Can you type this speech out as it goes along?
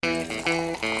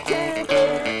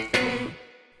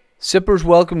Sippers,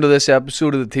 welcome to this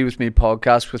episode of the Tea With Me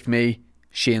podcast with me,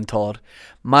 Shane Todd.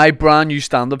 My brand new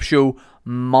stand-up show,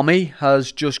 Mummy,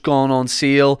 has just gone on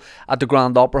sale at the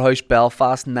Grand Opera House,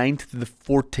 Belfast, 9th to the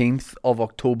 14th of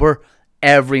October,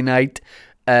 every night.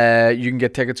 You can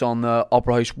get tickets on the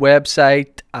Opera House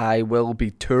website. I will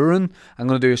be touring. I'm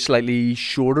going to do a slightly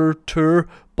shorter tour,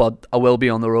 but I will be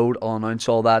on the road. I'll announce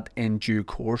all that in due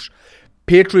course.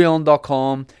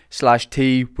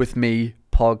 Patreon.com/Tea With Me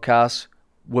podcast.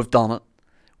 We've done it.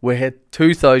 We hit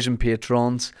 2,000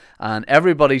 patrons and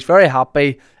everybody's very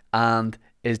happy and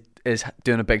is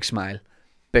doing a big smile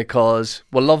because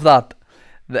we love that.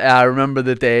 I remember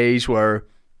the days where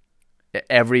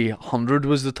every 100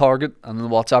 was the target, and in the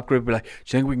WhatsApp group we're like, do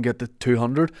you think we can get to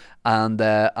 200?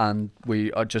 And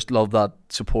we just love that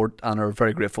support and are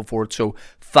very grateful for it. So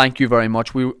thank you very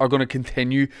much. We are going to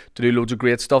continue to do loads of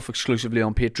great stuff exclusively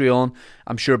on Patreon.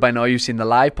 I'm sure by now you've seen the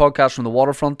live podcast from the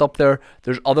waterfront up there.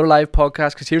 There's other live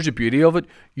podcasts, because here's the beauty of it: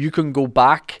 you can go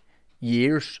back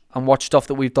years and watch stuff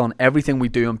that we've done. Everything we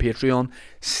do on Patreon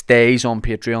stays on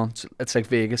Patreon. It's like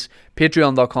Vegas.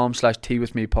 Patreon.com/Tea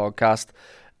With Me podcast.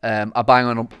 I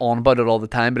bang on about it all the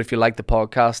time, but if you like the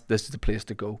podcast, this is the place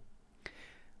to go.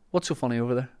 What's so funny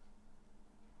over there?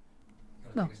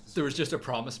 No. There was just a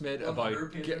promise made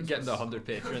about getting the 100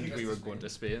 patrons. We were going to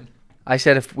Spain. I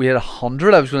said if we had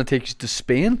 100, I was going to take you to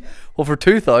Spain. Well, for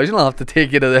 2,000, I'll have to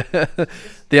take you to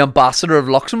the ambassador of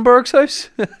Luxembourg's house.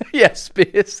 Yes,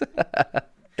 space.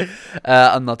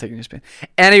 I'm not taking you to Spain.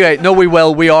 Anyway, no, we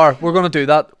will. We are. We're going to do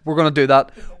that. We're going to do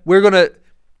that. We're going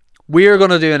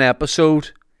to do an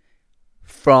episode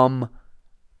from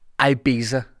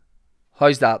Ibiza.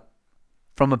 How's that?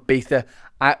 From Ibiza.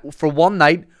 For one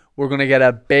night, we're going to get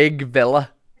a big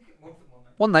villa.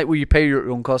 One night, will you pay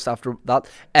your own cost after that?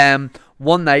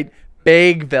 One night,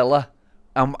 big villa.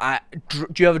 Do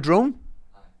you have a drone?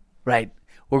 Right.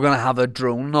 We're going to have a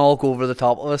drone all go over the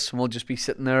top of us, and we'll just be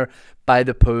sitting there by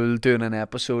the pool doing an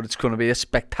episode. It's going to be a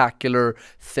spectacular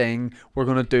thing. We're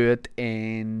going to do it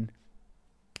in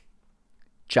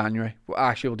January.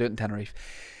 Actually, we'll do it in Tenerife.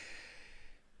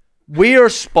 We are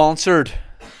sponsored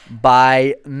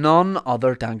by none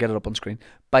other, Dan, get it up on screen,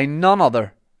 by none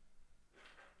other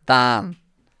than,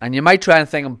 and you might try and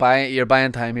think you're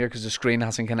buying time here because the screen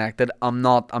hasn't connected. I'm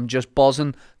not. I'm just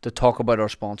buzzing to talk about our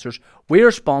sponsors. We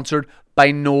are sponsored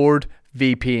by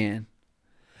NordVPN,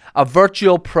 a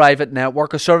virtual private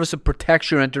network, a service that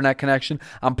protects your internet connection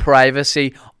and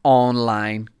privacy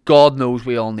online. God knows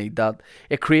we all need that.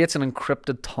 It creates an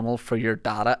encrypted tunnel for your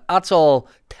data. That's all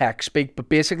tech speak, but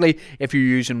basically if you're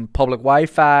using public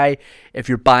Wi-Fi, if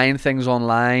you're buying things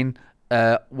online,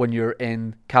 when you're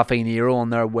in Cafe Nero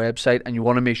on their website and you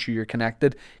want to make sure you're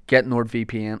connected, get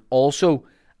NordVPN. Also,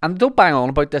 and don't bang on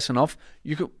about this enough,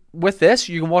 with this,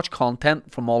 you can watch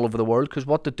content from all over the world, because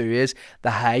what they do is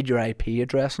they hide your IP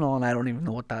address and all, and I don't even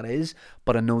know what that is,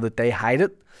 but I know that they hide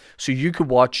it. So you could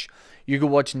watch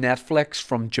Netflix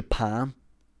from Japan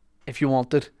if you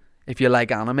wanted, if you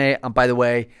like anime. And by the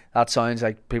way, that sounds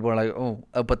like people are like,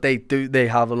 but they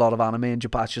have a lot of anime in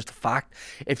Japan. It's just a fact.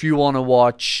 If you want to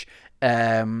watch,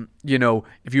 if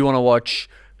you want to watch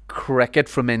cricket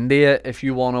from India, if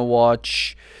you want to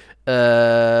watch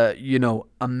American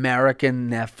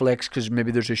Netflix, because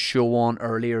maybe there's a show on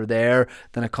earlier there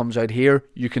than it comes out here,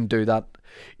 you can do that.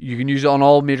 You can use it on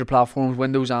all major platforms: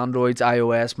 Windows, Androids,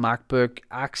 iOS, MacBook.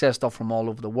 Access stuff from all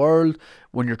over the world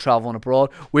when you're traveling abroad.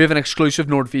 We have an exclusive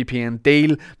NordVPN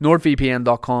deal.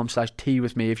 NordVPN.com/Tea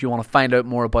With Me. If you want to find out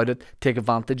more about it, take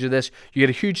advantage of this. You get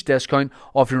a huge discount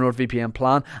off your NordVPN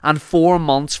plan and 4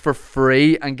 months for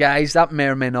free. And guys, that may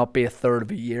or may not be a third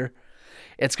of a year.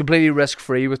 It's completely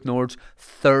risk-free with Nord's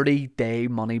 30-day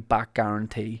money-back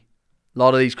guarantee. A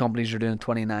lot of these companies are doing a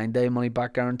 29-day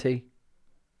money-back guarantee.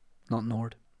 Not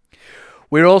Nord.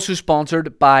 We're also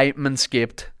sponsored by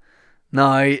Manscaped.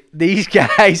 Now, these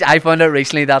guys, I found out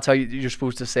recently that's how you're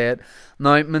supposed to say it.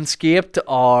 Now, Manscaped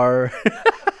are...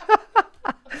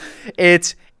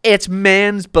 It's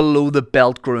men's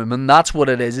below-the-belt grooming. That's what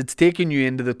it is. It's taking you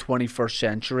into the 21st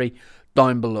century.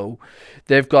 Down below,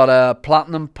 they've got a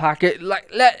platinum packet.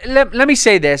 Let me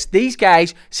say this: these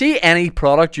guys, see any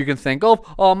product you can think of.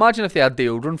 Oh, imagine if they had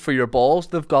deodorant for your balls.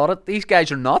 They've got it. These guys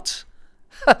are nuts.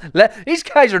 These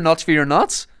guys are nuts for your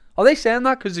nuts. Are they saying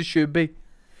that? Because they should be.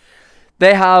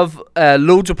 They have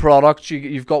loads of products.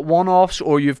 You've got one-offs,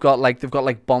 or they've got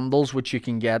bundles which you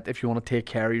can get if you want to take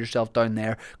care of yourself down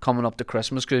there coming up to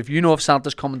Christmas. Because if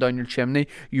Santa's coming down your chimney,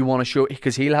 you want to show,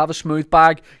 because he'll have a smooth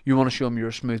bag, you want to show him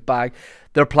your smooth bag.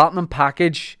 Their platinum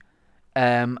package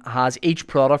has each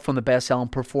product from the best-selling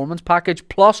performance package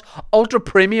plus ultra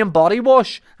premium body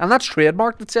wash, and that's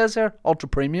trademarked. It says there ultra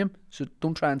premium, so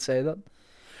don't try and say that.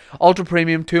 Ultra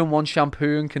premium 2-in-1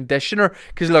 shampoo and conditioner,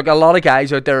 because look, a lot of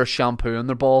guys out there are shampooing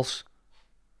their balls.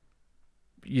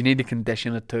 You need to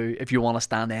condition it too if you want to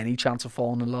stand any chance of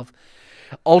falling in love.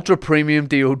 Ultra premium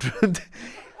deodorant.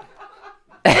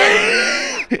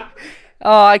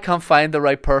 Oh, I can't find the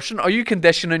right person. Are you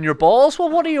conditioning your balls? Well,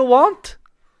 what do you want?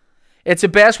 It's the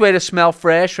best way to smell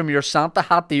fresh, from your Santa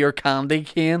hat to your candy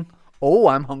cane. Oh,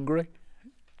 I'm hungry.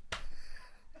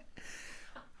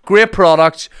 Great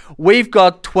products. We've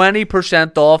got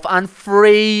 20% off and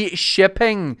free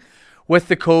shipping with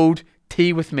the code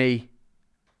TEAWITHME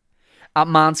at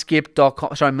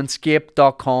manscaped.com. Sorry,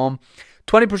 manscaped.com.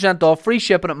 20% off, free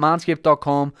shipping at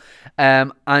manscaped.com,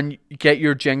 and get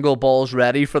your jingle balls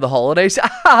ready for the holidays.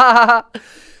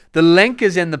 The link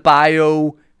is in the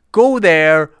bio. Go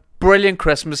there. Brilliant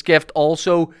Christmas gift.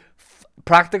 Also,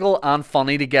 practical and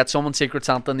funny to get someone Secret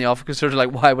Santa in the office, because they're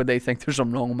like, why would they think there's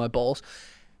something wrong with my balls?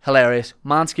 Hilarious.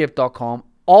 Manscaped.com.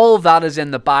 All of that is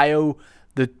in the bio.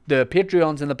 The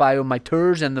Patreon's in the bio. My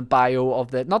tour's in the bio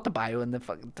of the... Not the bio, in the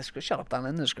fucking description. Shut up, Dan,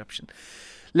 in the description.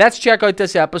 Let's check out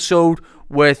this episode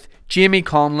with Jamie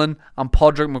Conlon and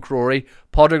Padraig McCrory.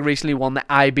 Padraig recently won the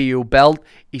IBO belt.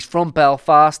 He's from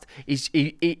Belfast.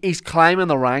 He's climbing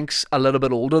the ranks, a little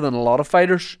bit older than a lot of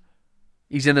fighters.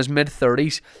 He's in his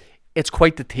mid-30s. It's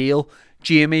quite the tale.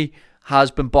 Jamie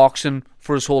has been boxing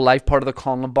for his whole life, part of the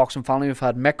Conlon boxing family. We've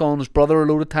had Mick on, his brother, a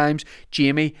load of times.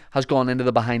 Jamie has gone into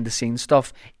the behind-the-scenes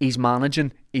stuff. He's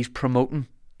managing, he's promoting,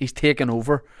 he's taking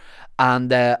over.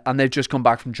 And they've just come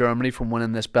back from Germany from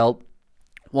winning this belt.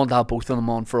 Want to have both of them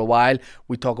on for a while.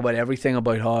 We talk about everything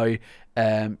about how,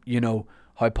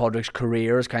 how Padraig's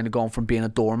career has kind of gone from being a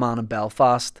doorman in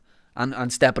Belfast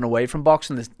and stepping away from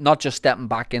boxing. It's not just stepping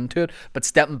back into it, but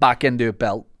stepping back into a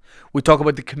belt. We talk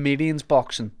about the comedians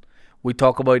boxing. We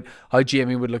talk about how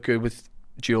Jamie would look good with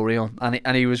jewellery on.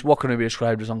 And he was what can be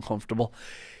described as uncomfortable.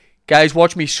 Guys,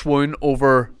 watch me swoon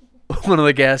over one of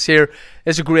the guests here.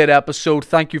 It's a great episode.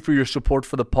 Thank you for your support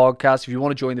for the podcast. If you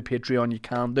want to join the Patreon, you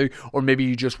can do, or maybe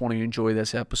you just want to enjoy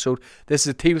this episode. This is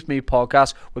a Tea With Me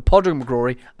podcast with Padraig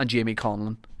McCrory and Jamie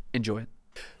Conlon. Enjoy it.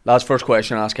 Last first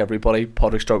question I ask everybody.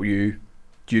 Padraig, start with you.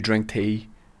 Do you drink tea?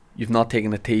 You've not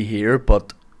taken the tea here,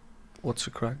 but what's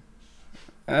the crack?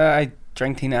 I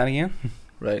drink tea now and again.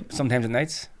 Right. Sometimes at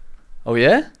nights. Oh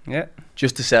yeah? Yeah.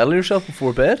 Just to settle yourself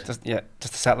before bed? Just to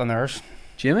settle the nerves.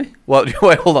 Jamie? What?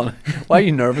 Wait, hold on. Why are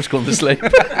you nervous going to sleep?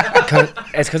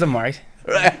 It's because I'm married.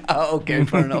 Right. Oh, okay,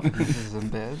 fair enough. In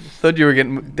bed. Thought you were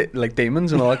getting like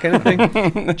demons and all that kind of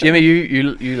thing. Jamie,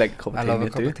 you like a cup of tea? I love a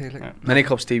cup too? of tea. Like. Yeah. Many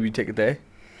cups of tea would you take a day?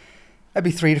 I'd be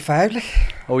 3 to 5.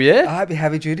 Like. Oh yeah? I'd be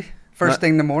heavy duty. First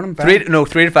thing in the morning. 3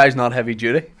 to 5 is not heavy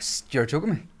duty. You're joking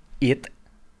me. 8.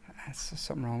 That's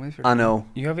something wrong with you. I know.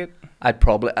 You have it? I'd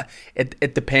probably.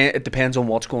 It depends on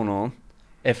what's going on.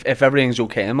 If everything's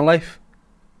okay in my life,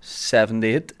 7 to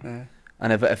 8. Yeah.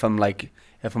 And if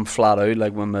I'm flat out,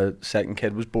 like when my second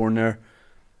kid was born there,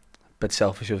 a bit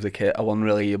selfish of the kid, I wasn't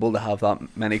really able to have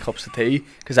that many cups of tea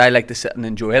because I like to sit and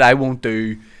enjoy it. I won't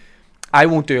do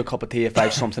a cup of tea if I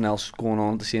have something else going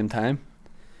on at the same time.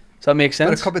 Does that make sense?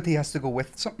 But a cup of tea has to go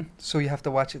with something, so you have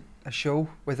to watch a show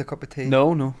with a cup of tea.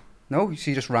 No. No,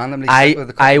 so you just randomly sit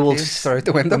with a cup of tea, stare out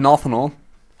the window. Nothing on.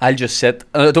 I'll just sit.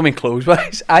 I don't mean clothes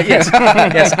wise. Yes,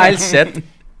 I'll sit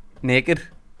naked,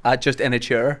 just in a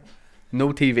chair, no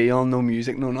TV on, no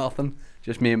music, no nothing,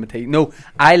 just me and my tea. No,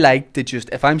 I like to just,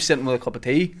 if I'm sitting with a cup of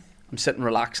tea, I'm sitting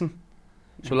relaxing.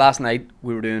 So last night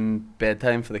we were doing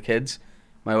bedtime for the kids.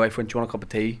 My wife went, "Do you want a cup of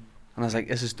tea?" And I was like,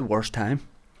 "This is the worst time,"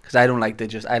 because I like to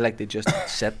just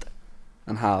sit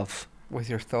and have With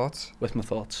your thoughts. with my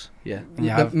thoughts. Yeah.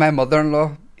 My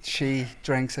mother-in-law, she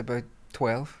drinks about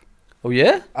 12. Oh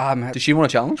yeah. Does she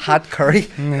want a challenge? Hot curry.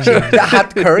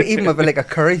 Hot curry, even with like a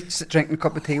curry, drinking a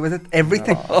cup of tea with it,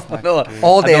 everything. No,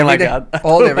 All day, I don't every like day. that.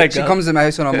 All I day. don't like She that. comes to my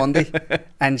house on a Monday,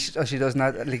 and she does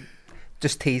not like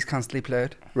just tea's constantly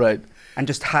played, Right. and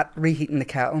just reheating the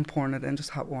kettle and pouring it in,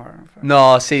 just hot water.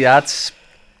 No, see, that's,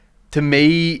 to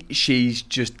me, she's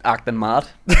just acting mad.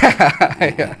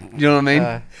 Yeah. You know what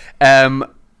I mean?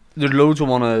 There's loads I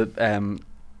want to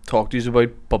talk to you about,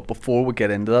 but before we get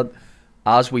into that,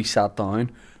 as we sat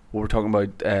down, we were talking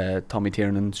about Tommy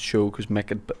Tiernan's show because Mick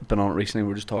had been on it recently. We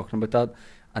were just talking about that,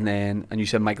 and you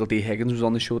said Michael D. Higgins was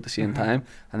on the show at the same time,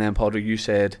 and then Padraig, you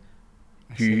said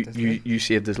you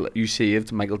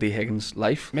saved Michael D. Higgins'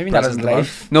 life. Maybe not his President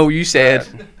life. No, you said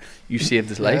you saved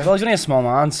his life. Well, he's only a small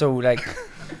man, so like,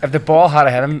 if the ball had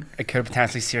hit him, it could have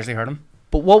potentially seriously hurt him.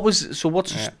 But what's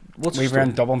Yeah. the We were story?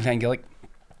 in Dublin playing Gaelic,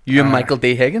 You and Michael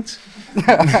D. Higgins.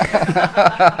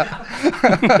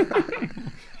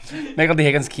 Michael D.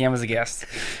 Higgins came as a guest,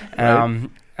 Right.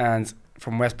 and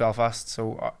from West Belfast.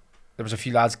 So there was a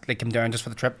few lads that came down just for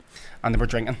the trip, and they were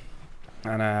drinking.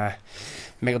 And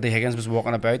Michael D. Higgins was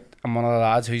walking about, and one of the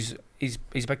lads he's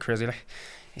a bit crazy, like,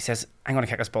 he says, "I'm gonna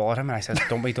kick this ball at him," and I says,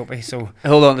 "Don't be, don't be." So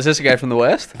Hold on, is this a guy from the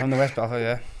West? from the West Belfast,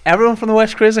 yeah, Everyone from the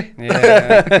West crazy?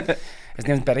 yeah. His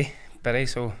name's Betty.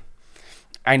 So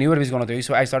I knew what he was gonna do,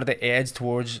 so I started to edge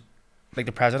towards like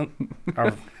the president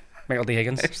or Michael D.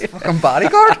 Higgins. Fucking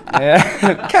bodyguard.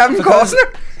 Yeah, Kevin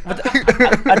Costner.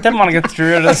 I didn't want to get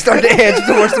through I it. started to edge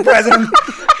towards the president.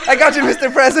 I got you,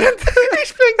 Mr. President.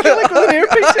 He's been like with an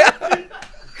earpiece.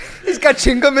 He's got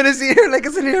chewing gum in his ear like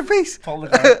it's an earpiece. Pulled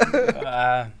it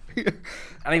down.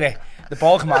 Anyway, the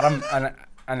ball came at him, and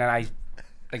then I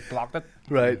like blocked it.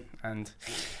 Right. And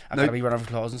I Now- got a wee run of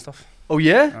applause and stuff. Oh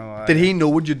yeah? Oh, Did he know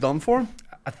what you'd done for him?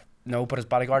 No, but his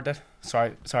bodyguard did.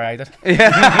 Sorry, I did. And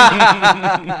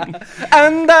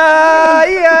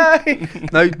yeah.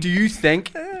 Now, do you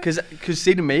think? Because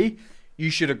see, to me, you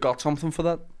should have got something for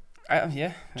that.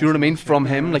 Yeah. Do you know what I mean? From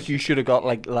him, like you should have got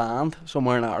like land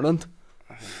somewhere in Ireland.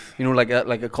 You know, like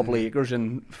a couple of acres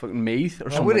in fucking Meath or I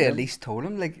something. would have like at least told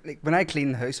him. Like when I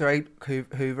clean the house or I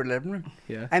hoover the living room, that.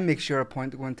 Yeah. I make sure a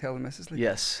point to go and tell the missus. Like,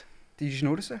 Yes. did you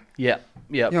notice her? Yeah.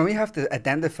 Yeah. You know, you have to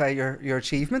identify your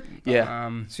achievement.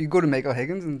 Yeah. So you go to Michael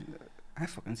Higgins and I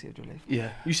fucking saved your life.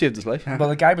 Yeah. You saved his life. Well,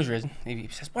 the guy was raging. He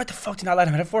says, "What the fuck did you not let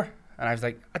him hit it for?" And I was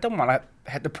like, "I don't want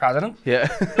to hit the president Yeah.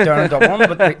 down in Dublin,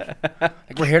 but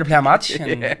like we're here to play a match."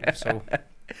 And Yeah. so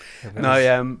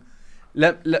Now,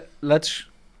 let's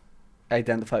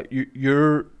identify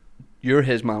you're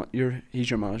his man. He's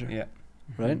your manager, yeah.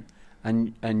 right?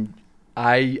 And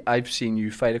I've seen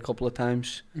you fight a couple of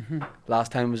times. Mm-hmm.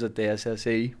 Last time was at the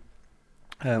SSE,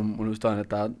 when I was down at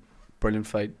that brilliant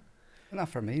fight. Not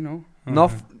for me, no.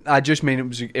 Not, I just mean it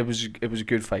was a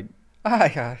good fight.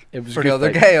 Aye, aye. It was For a the good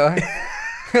other fight. guy, aye.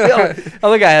 I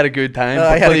think I had a good time, I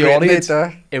but had for a the great audience, night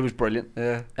there. it was brilliant.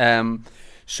 Yeah.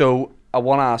 So I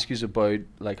want to ask you about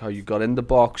like how you got into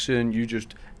boxing. You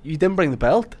didn't bring the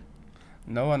belt.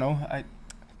 No, I know.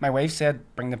 My wife said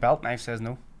bring the belt, and I says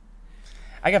no.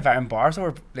 I get very embarrassed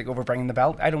over bringing the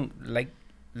belt. I don't like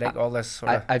all this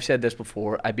sort of. I've said this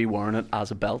before. I'd be wearing it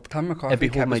as a belt. Tom It'd McCarthy be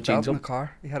kept holding my his belt jeans in up. the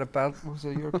car. He had a belt. What was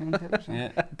it, European tape or something?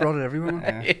 Yeah. Brought it everywhere.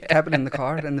 Yeah. Kept it in the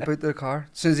car, in the boot of the car.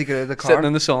 As soon as he got out of the car, Sitting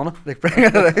in the sauna. like bring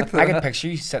it out. I can picture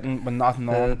you sitting with nothing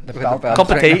on, the with the belt. belt. Cup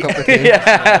of tea. Drinking a cup of tea.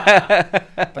 Yeah.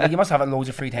 But like, you must have loads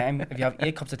of free time. If you have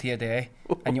 8 cups of tea a day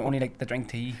and you only like to drink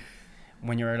tea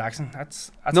when you're relaxing,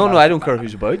 that's No, a lot no, of- I don't care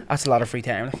who's about. That's a lot of free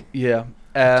time. Like. Yeah.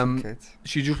 Kids.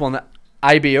 She just won the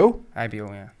IBO.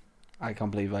 IBO, yeah, I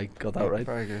can't believe I got that right.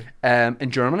 Very good.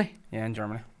 In Germany. yeah, in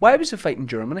Germany. Why was the fight in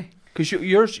Germany? Because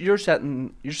you're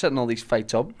setting all these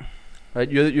fights up,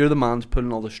 right? You're the man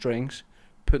pulling all the strings,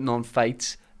 putting on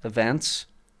fights, events.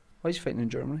 Why is he fighting in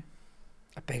Germany?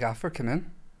 A big offer came in.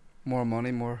 More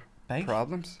money, more Big.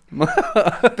 problems.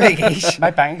 Big-ish.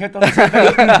 My bank account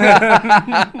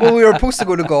doesn't. Well, we were supposed to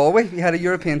go to Galway. We had a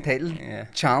European title Yeah.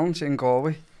 challenge in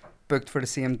Galway, booked for the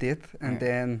same date, and Yeah.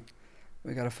 then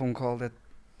we got a phone call that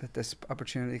this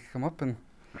opportunity could come up, and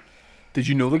Did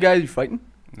you know the guy you're fighting?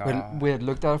 No. we had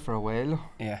looked at it for a while.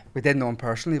 Yeah. We didn't know him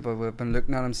personally, but we've been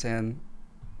looking at him saying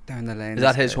down the line. Is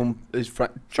that this his guy- home? Is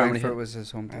Germany? Frankfurt was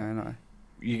his hometown.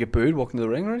 You get booed walking to the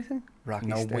ring or anything? Rocky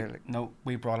No, style. we, like, no,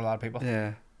 we brought a lot of people.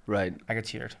 yeah. Right. I got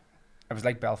cheered. It was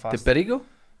like Belfast. Did Betty go?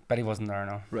 Betty wasn't there,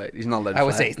 no. Right. He's not allowed. I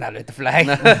would to say fly. he's not allowed to fly.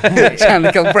 Trying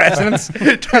to kill presidents.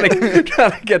 trying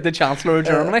to get the Chancellor of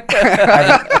Germany.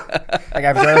 I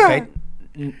was there to fight.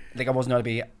 Like I wasn't there to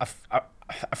be a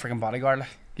freaking bodyguard. Like.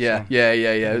 Yeah, So,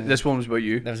 yeah. This one was about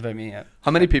you. that was about me. Yeah.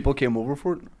 How many people came over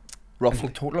for it? In Roughly.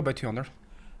 total about 200.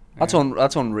 That's Yeah.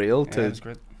 that's unreal Yeah, to it was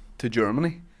great. to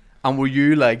Germany. And were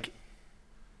you like,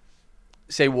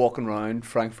 say, walking around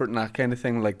Frankfurt and that kind of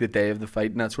thing, like the day of the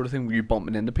fight and that sort of thing? Were you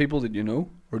bumping into people that you know,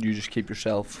 or do you just keep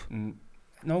yourself?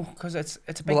 No, because it's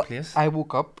a big Well, place. I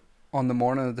woke up on the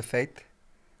morning of the fight,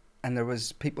 and there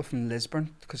was people from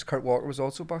Lisburn, because Kurt Walker was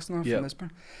also boxing on Yep. from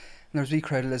Lisburn. And there was a wee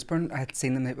crowd of Lisburn. I had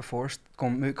seen them the night before,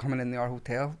 coming in our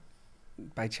hotel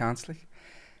by chance. Like,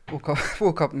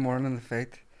 woke up in the morning of the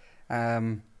fight,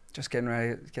 just getting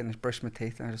ready, brushing my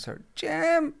teeth, and I just heard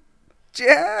Jim.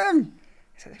 I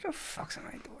said, "Who the fuck's on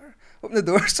my door?" Open the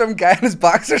door, some guy in his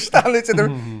boxers standing outside the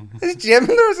door. There's Jim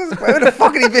in there. I says, "Why the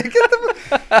fuck did he make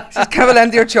it?" He says, "Can I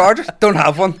lend your charger?" "Don't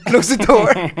have one." Close the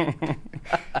door.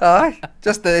 Aye,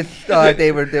 just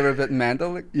they were a bit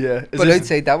mental. Like. Yeah. But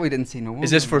outside that, we didn't see no one.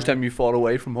 Is this first time you fought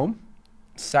away from home?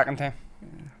 Second time.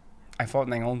 I fought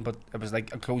in England, but it was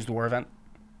like a closed door event.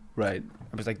 Right.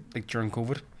 It was like during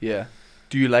COVID. Yeah.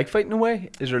 Do you like fighting away?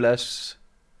 Is there less?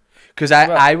 Because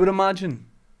Well- I would imagine,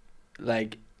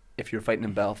 like, if you're fighting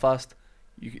in Belfast,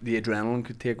 the adrenaline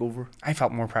could take over. I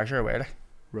felt more pressure away. Like.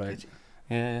 Right.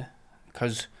 Yeah,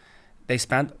 because they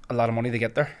spent a lot of money to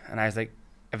get there, and I was like,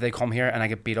 if they come here and I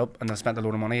get beat up and they spent a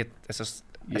load of money, it's just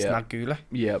it's Yeah. not good. Like.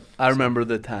 Yeah. I remember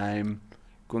the time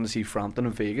going to see Frampton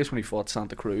in Vegas when he fought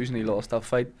Santa Cruz and he lost that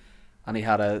fight, and he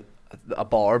had a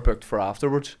bar booked for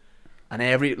afterwards, and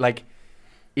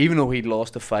even though he'd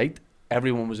lost the fight,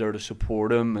 everyone was there to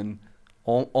support him and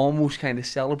almost kind of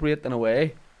celebrate in a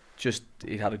way. Just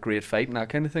he'd had a great fight and that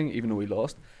kind of thing, even though he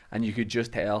lost. And you could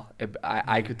just tell,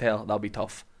 I could tell that'll be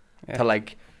tough to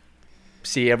like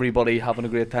see everybody having a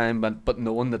great time, but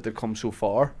knowing that they've come so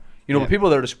far. You know, people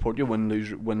are there to support you, win,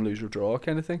 lose or draw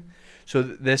kind of thing. So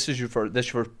this is your first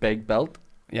big belt.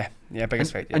 Yeah,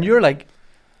 biggest fight. Yeah. And you're like,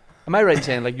 am I right in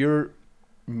saying like you're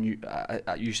new?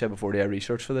 You said before that I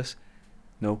researched for this.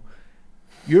 No,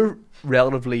 you're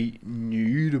relatively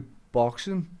new to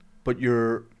boxing, but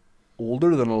you're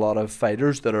older than a lot of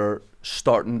fighters that are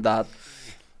starting that.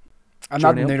 I'm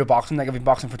not journey new to boxing. Like I've been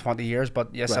boxing for 20 years,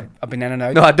 but yes, Right. I've been in and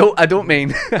out. No, I don't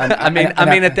mean. I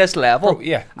mean at this level.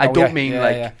 Yeah, I oh, don't yeah, mean yeah,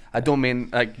 like. yeah. I don't mean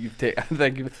like you take.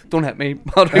 Don't hit me.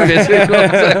 Basically, what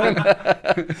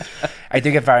I'm saying. I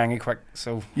do get very angry quick,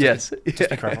 so Yes. just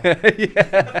be careful.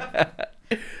 Yeah.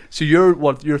 So you're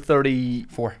what? You're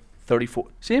 34. 4.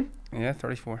 Same. Yeah,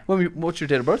 34. What's your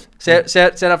date of birth? Say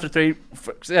after three.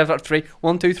 Say after three.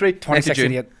 1, 2, 3. 26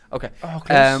 June. to the 8th. Okay. Oh,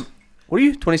 close. What are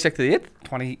you? 26th to the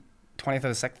 8th? 20th of the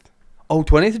 6th. Oh,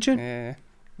 20th of June. Yeah.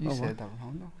 You Oh, said what? that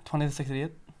wrong though. 20th of the 6th to the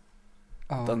 8th.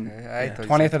 Oh, Done. okay. I Yeah. thought you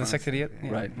 20th said of the 6th to the 8th.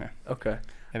 yeah. Right. Yeah. Okay.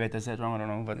 Maybe I did say it wrong, I don't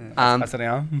know, but Yeah. And- that's what I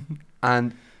am.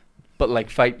 And but like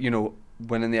fight, you know,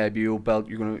 winning the IBO belt,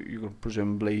 you're gonna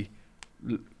presumably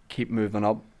keep moving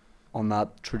up on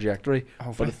that trajectory. But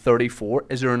Hopefully. at 34,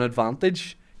 is there an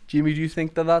advantage, Jamie? Do you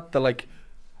think that like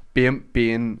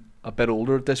being a bit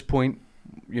older at this point,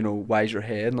 you know, wiser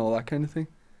head and all that kind of thing?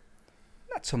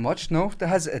 Not so much, no.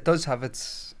 It does have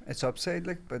its upside,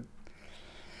 like, but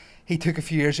he took a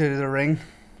few years out of the ring,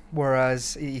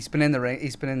 whereas he's been in the ring.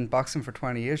 He's been in boxing for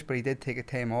 20 years, but he did take a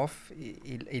time off.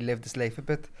 He lived his life a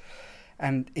bit,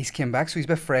 and he's came back, so he's a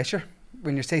bit fresher.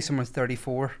 When you say someone's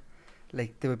 34,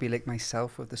 like they would be like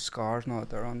myself with the scars and all that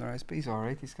they're on their eyes, but he's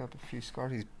alright. He's got a few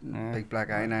scars. He's Yeah. big black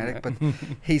eye now, like, but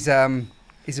he's a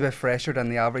bit fresher than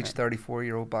the average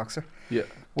 34-year-old boxer. Yeah.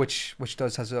 Which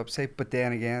does has an upside, but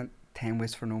then again, time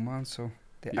waits for no man. So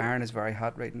the Yeah. iron is very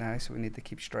hot right now, so we need to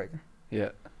keep striking. Yeah.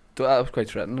 That was quite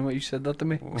threatening when you said that to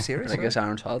me. Serious? I guess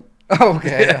iron's hot. Oh,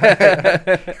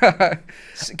 okay.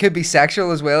 Could be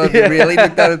sexual as well if you really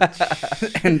looked at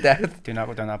it in depth. Do not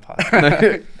go down that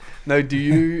path. Now, do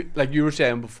you like you were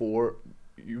saying before?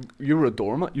 You were a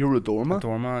doorman. You were a doorman.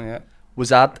 Doorman, yeah. Was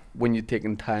that when you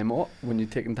taking time off? When you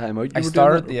taking time out? You I were doing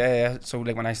started, that? yeah. So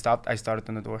like when I stopped, I started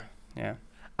in the door. Yeah.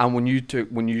 And when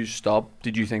you stopped,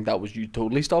 did you think that was you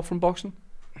totally stopped from boxing?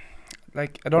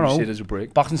 Like I don't Or you see know. it as a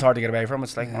break. Boxing's hard to get away from.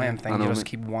 It's like Yeah. one of them I things know, you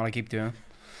just mate. want to keep doing.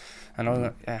 I know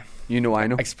that, yeah. You know, I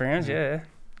know. Experience, yeah.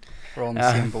 We're all in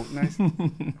the same boat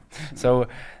now. So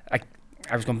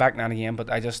I was going back now and again, but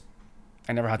I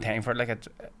never had time for it. Like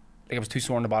I was too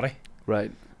sore in the body.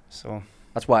 Right. So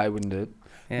That's why I wouldn't do it.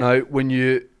 yeah. Now, when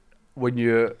you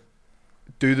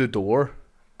do the door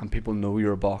and people know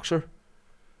you're a boxer,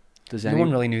 does no anyone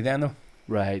one really knew then though.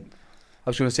 right? I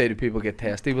was going to say, do people get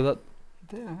testy with it?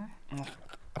 Yeah,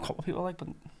 A couple of people like, but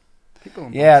people.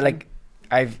 In yeah, boxing.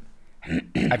 like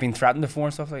I've been threatened before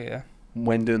and stuff like that.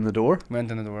 When doing the door?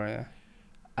 Went in the door,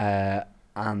 yeah.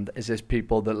 And is this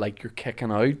people that like you're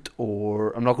kicking out,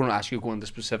 or I'm not going to ask you to go into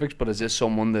specifics, but is this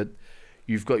someone that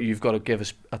you've got to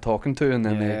give a talking to, and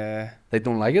then Yeah. they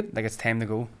don't like it? Like it's time to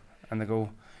go, and they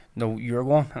go, "No, you're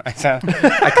going." I said,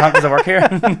 "I can't because I work here."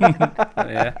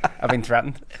 Yeah, I've been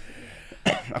threatened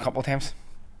a couple of times.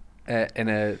 In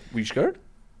a wee skirt?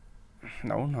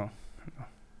 No.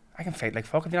 I can fight like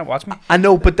fuck if you not watch me. I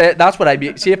know, but that's what I'd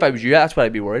be. See, if I was you, that's what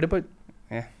I'd be worried about.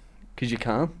 Yeah. Because you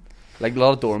can. Like a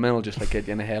lot of doormen will just like get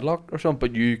you in a headlock or something,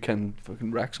 but you can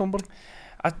fucking wreck somebody.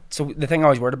 So the thing I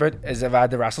was worried about is if I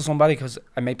had to wrestle somebody, because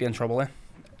I might be in trouble then.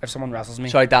 If someone wrestles me.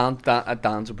 Sorry,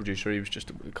 Dan's a producer. He was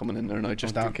just coming in there now,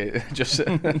 just Dan. okay, just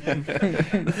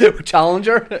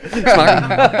challenger.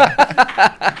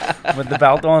 Smack. With the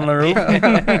belt on the roof.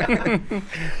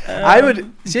 I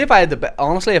would see if I had the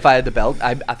honestly, if I had the belt,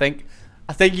 I think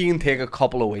you can take a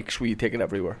couple of weeks where you take it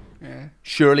everywhere. Yeah,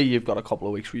 Surely you've got a couple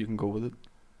of weeks where you can go with it.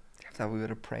 that we would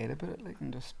have prayed about it, like,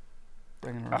 and just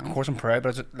bring it Of around. course I'm proud,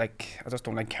 but I just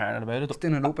don't like caring about it. Just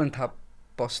doing an open top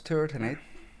bus tour tonight.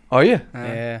 Are you?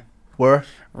 Yeah. Where?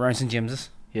 around St James's.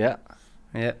 Yeah.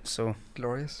 Yeah, so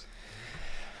Glorious.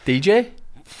 DJ?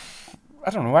 I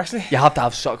don't know actually. You have to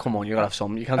have some. Come on, you gotta have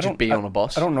some. You can't I just don't- be on a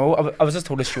bus. I don't know. I was just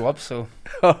told to show up, so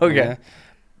Okay. yeah.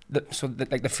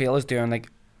 Like the field is doing like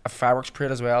a fireworks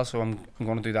parade as well, so I'm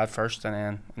going to do that first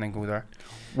and then go there,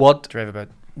 What drive about.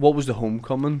 What was the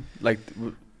homecoming like?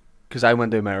 Because I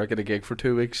went to America to gig for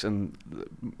 2 weeks, and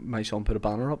my son put a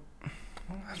banner up.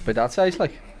 It's about that size,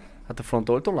 like at the front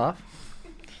door. Don't laugh.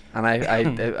 And I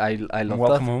loved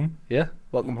Welcome that. home. Yeah,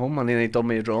 welcome home. And then he done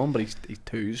me a drawing, but he's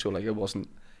 2, so like it wasn't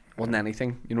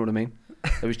anything. You know what I mean?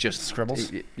 It was just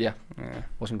Scribbles. Yeah, Yeah.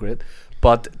 wasn't great.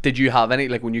 But did you have any,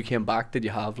 like when you came back? Did you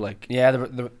have like? Yeah,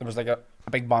 there was like a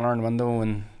big banner in the window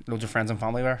and loads of friends and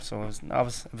family there, so it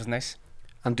was nice.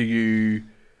 And do you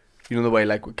know the way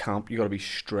like with camp, you got to be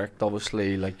strict.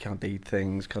 Obviously, like can't eat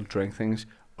things, can't drink things.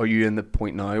 Are you in the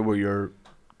point now where you're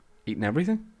eating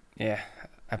everything? Yeah,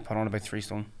 I put on about 3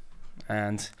 stone,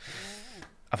 and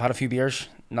I've had a few beers,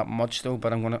 not much though.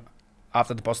 But I'm gonna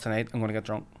after the bus tonight, I'm gonna get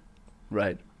drunk.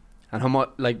 Right. And how much?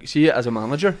 Like, see, as a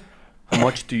manager, how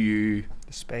much do you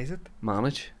Despise it.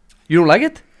 manage? You don't like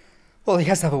it? Well, he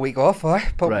has to have a week off,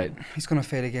 but Right. he's going to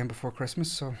fail again before Christmas,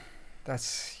 so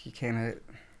that's you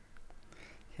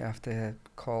have to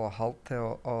call a halt to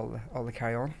all the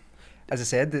carry on. As I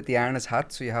said, the iron is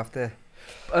hot, so you have to.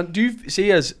 And do you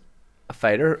see, as a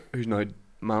fighter who's now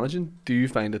managing, do you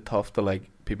find it tough to like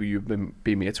people you've been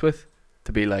be mates with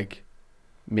to be like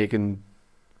making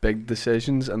big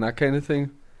decisions and that kind of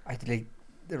thing? I like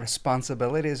the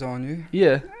responsibility is on you.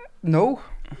 Yeah. No,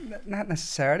 not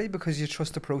necessarily, because you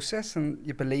trust the process and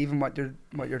you believe in what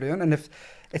you're doing. And if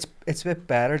it's a bit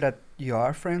better that you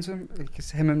are friends with him,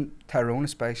 because him and Tyrone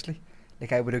especially,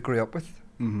 like I would have grew up with,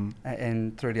 Mm-hmm.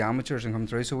 and through the amateurs and come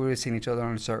through, so we would have seen each other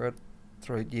on the circuit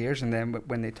throughout years, and then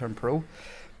when they turn pro,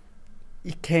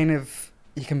 you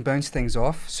can bounce things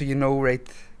off, so you know, right,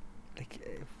 like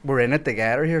we're in it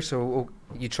together here, so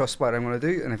you trust what I'm going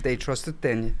to do, and if they trust it,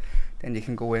 then you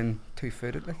can go in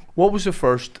 2-footed. Like, What was the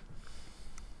first?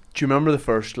 Do you remember the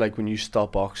first, like when you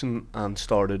stopped boxing and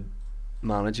started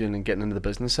managing and getting into the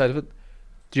business side of it?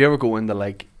 Do you ever go into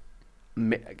like?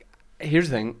 Here's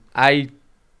the thing. I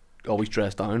always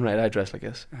dress down, right? I dress like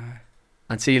this,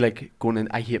 and see, like going in.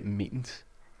 I hate meetings.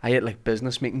 I hate like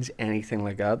business meetings, anything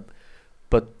like that.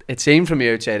 But it seemed from the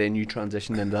outside in, you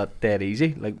transitioned into that dead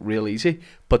easy, like real easy.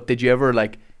 But did you ever,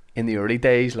 like in the early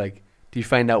days, like? Do you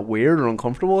find that weird or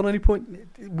uncomfortable at any point?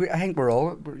 I think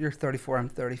you're 34, I'm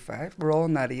 35. We're all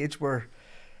in that age where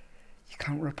you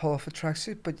can't really pull off a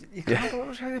tracksuit, but you can't pull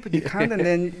off a tracksuit, but you can, and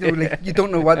then like, you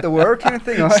don't know what to wear, kind of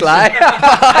thing. Sly.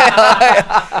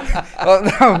 Oh,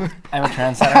 no. I'm a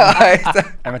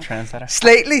trendsetter. I'm a trendsetter.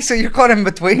 Slightly, so you're caught in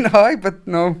between, but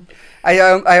no.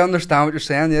 I understand what you're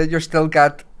saying. Yeah, you're still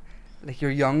got, like you're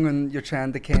young and you're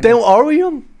trying to kind But then are we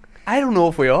young? I don't know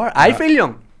if we are. I feel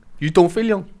young. You don't feel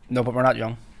young. No, but we're not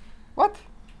young. What?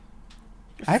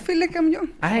 I feel like I'm young.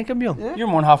 I think I'm young. Yeah. You're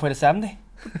more than halfway to 70.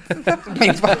 That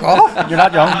means fuck off. You're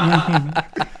not young.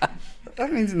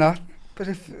 That means not. But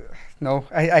if no,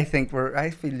 I think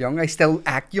I feel young. I still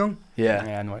act young. Yeah.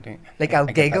 Yeah, no, I don't. Like I I'll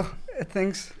get giggle that. at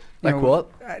things. You Like know,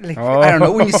 what? Like Oh. I don't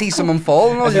know, when you see someone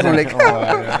fall and all, you're going like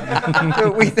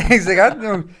Oh, we things like that. You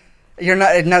know, you're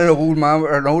not an old man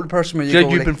or an old person when you Jed, go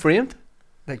you've like, been framed?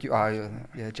 like you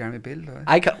yeah, Jeremy Bill.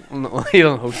 I can't. No, he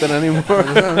don't host it anymore.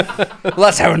 Well,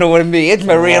 that's how I know what my age,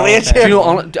 my real age. Do you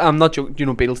know? I'm not joking. Do you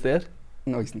know Beatles dead?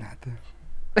 No, he's not.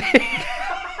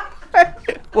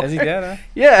 Is he dead? Eh?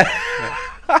 Yeah.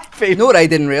 I feel. You know what I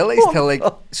didn't realise Hold till like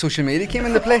on. social media came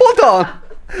into play? Hold on.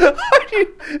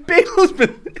 Beatles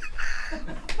been.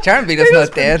 Jeremy Bill's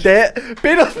not dead.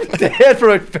 Beatles been dead for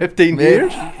like 15 Mate,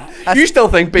 years. You still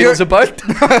think Beatles about?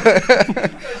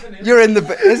 You're in the.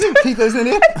 Is it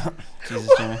 2008? Jesus,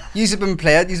 Jimmy. You've been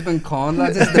played. You've been con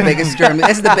lads. This is the biggest Jeremy.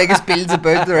 This is the biggest Bills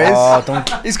about there is. Oh, don't.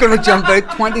 He's gonna jump out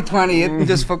 2028 and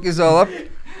just fuck us all up.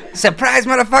 Surprise,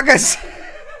 motherfuckers!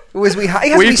 He has a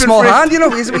We've wee been small friends. hand, you know.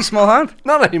 He has a wee small hand.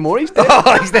 Not anymore. He's dead.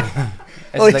 Oh, he's dead.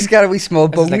 It's Oh, he's like, got a wee small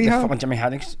it's like bony the hand. fucking Jimmy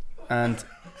Haddix and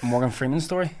Morgan Freeman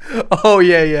story. Oh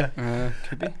yeah, yeah.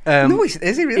 Could be. No, is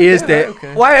he really? He is dead? dead.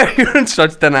 Okay. Why are you in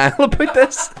such denial about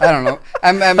this? I don't know.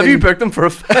 Have you booked him for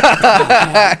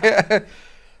a?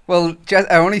 Well,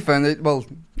 I only found it. Well,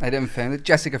 I didn't find it.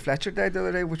 Jessica Fletcher died the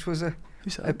other day, which was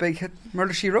Who's a big hit.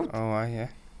 Murder She Wrote. Oh, yeah.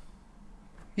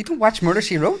 You don't watch Murder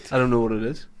She Wrote? I don't know what it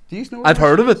is. Do you know? I've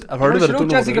heard of it. I've heard of it. I Murder She don't Wrote, know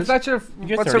what it Jessica is. Fletcher.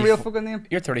 You're What's her real 34. fucking name?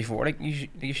 You're 34. Like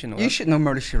you should know. You that. should know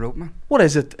Murder She Wrote, man. What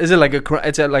is it? Is it like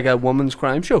it's like a woman's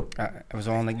crime show? It was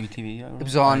on like UTV. It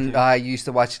was on. I used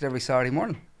to watch it every Saturday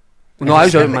morning. No, I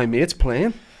was out with Like- my mates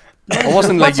playing. It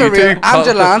wasn't like What's you her real? two.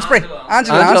 Angela Lansbury.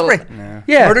 Angela Lansbury. Yeah.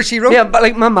 Yeah. Murder, She Wrote. Yeah, but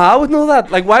like my ma would know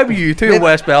that. Like, why were you two in Mate,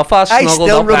 West Belfast I snuggled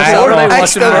still up on record. Saturday I watching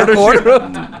still Murder, She record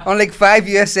Wrote? on like 5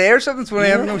 USA or something. It's one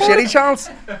of them shitty channels.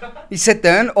 You sit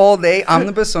down all day,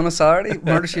 omnibus on a Saturday.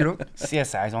 Murder, She Wrote.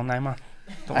 CSI's on now, man.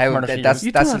 Don't I Murder, would, She that's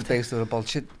Wrote. that's don't. the biggest load of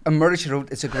bullshit. A Murder, She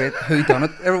Wrote. It's a great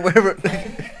whodunit. Whatever.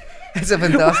 It's a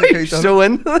fantastic Why are you whodunit. so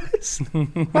into this?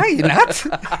 Why are you not?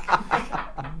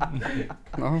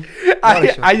 No. Not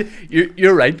a show.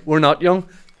 You're right. We're not young.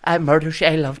 Murder,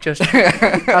 I love just.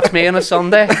 That's me on a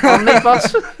Sunday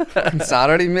omnibus.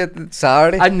 Saturday, mate.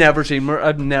 Saturday. I've never seen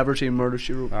Murder,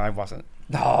 She Wrote. No, I wasn't.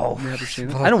 No. Never seen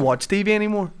it. I don't watch TV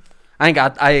anymore. I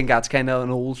think that's kind of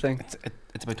an old thing.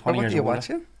 It's about What 20 years do you old. watch?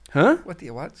 It? Huh? What do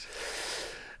you watch?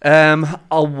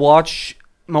 I'll watch.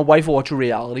 My wife will watch a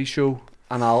reality show,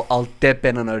 and I'll dip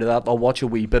in and out of that. I'll watch a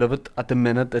wee bit of it. At the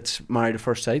minute, it's Married at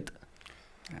First Sight.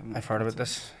 I've heard about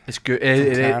this. It's good.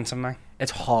 From something.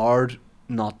 It's hard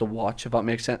not to watch, if that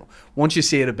makes sense. Once you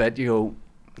see it a bit, you go,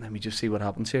 let me just see what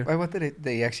happens here. Why? What did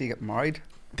they actually get married?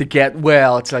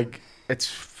 It's like it's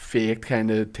fake kind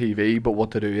of TV, but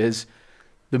what to do is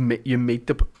you meet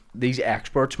these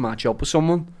experts match up with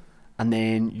someone, and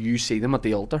then you see them at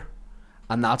the altar,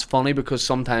 and that's funny because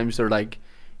sometimes they're like,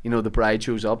 you know, the bride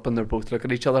shows up and they're both looking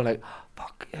at each other like,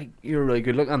 fuck, you're really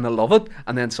good looking, and they love it.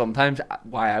 And then sometimes,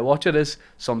 why I watch it is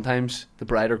sometimes the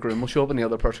bride or groom will show up and the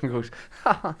other person goes,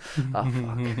 oh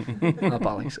fuck, not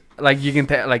ballings. Like you can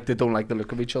tell, like they don't like the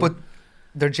look of each other. But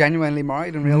they're genuinely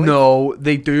married in real life? No,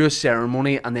 they do a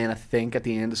ceremony, and then I think at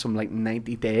the end of some like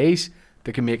 90 days,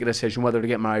 they can make a decision whether to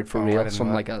get married for Oh, I real, didn't something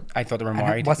know like that. I thought they were And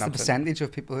married. what's the and that's it. percentage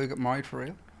of people who get married for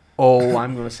real? Oh,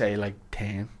 I'm gonna say like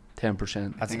 10%.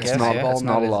 That's a It's guess, not, yeah. it's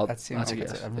not a lot. That seems That's a like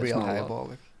it's guess. a It's real not a high lot. ball.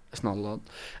 Like. It's not a lot.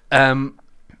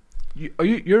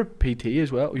 You're PT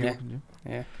as well. Yeah.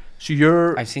 Yeah. So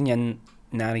you're I've seen you in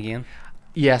now and again.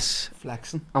 yes.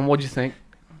 Flexing. And what do you think?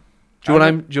 Do you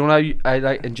know what I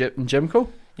like in Gymco?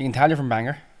 You can tell you're from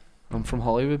Bangor. I'm from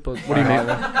Hollywood, but what do you mean?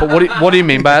 But what do you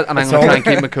mean by it? And I'm It's gonna all- try and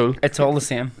keep it cool. It's all the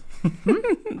same.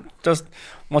 Just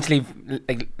once you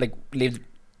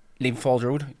leave Falls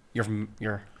Road,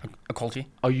 you're a culty.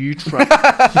 Are you trying?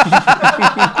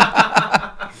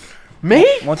 Me?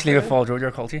 Once you leave Falls Road, you're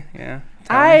a culty. Yeah.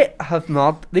 I have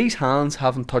not. These hands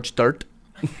haven't touched dirt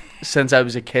since I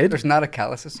was a kid. There's not a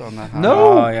calluses on that hand.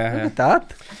 No. Oh, yeah, Look yeah. at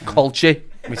that. Culture.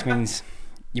 Which means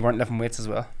you weren't lifting weights as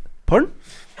well. Pardon?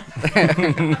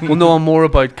 Well, no, I'm more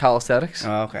about calisthenics.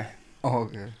 Oh, okay. Oh,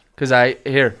 okay. Because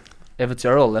if it's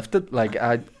there, I'll lift it. Like,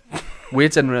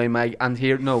 weights isn't really my. And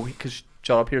here, no, because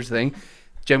shut up, here's the thing.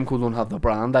 Gymco don't have the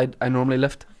brand I normally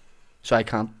lift. So I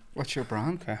can't. What's your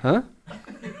brand? Huh?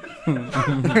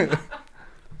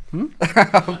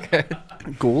 Okay.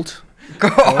 Gold.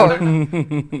 God.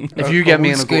 If you get me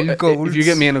in a Old school gold, if you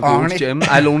get me in a gold Arnie. gym,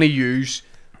 I'll only use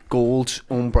Gold's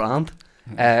own brand.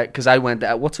 Because I went.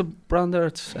 What's a brand there?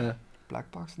 It's Black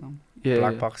box, no. yeah.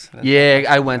 Black box. Yeah,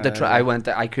 I went to try. Yeah. I went.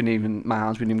 I couldn't even. My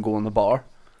hands wouldn't even go on the bar.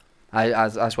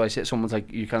 That's why I said someone's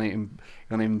like, you can't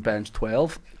even bench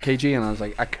 12 kg, and I was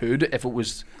like, I could if it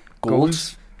was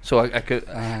Gold's. So I could.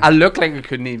 I looked like I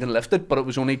couldn't even lift it, but it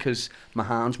was only because my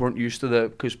hands weren't used to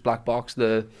because Black Box,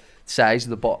 the size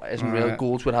of the bar isn't real. Right.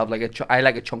 Gold's would have like I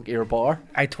like a chunkier bar.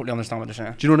 I totally understand what you're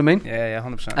saying. Do you know what I mean? Yeah, yeah,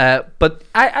 100%. But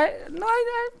I know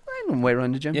my way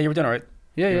around the gym. Yeah, you were doing alright.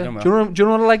 Yeah, you were yeah. doing well. Do you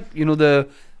know what I like? You know the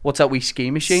what's that wee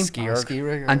ski machine? Skier. Ski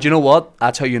rig. And do you know what?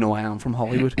 That's how you know I am from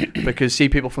Hollywood. Because see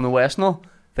people from the West and all,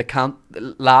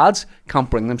 lads can't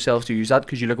bring themselves to use that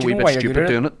because you look a Do wee you know bit why you're stupid good at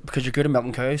doing it? it. Because you're good at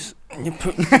milking cows. You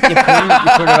put it up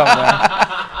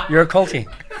there. You're a culty.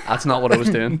 That's not what I was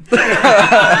doing.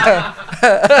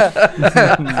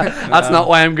 That's not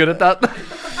why I'm good at that.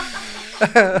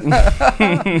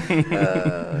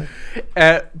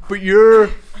 But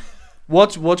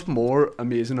what's more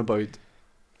amazing about,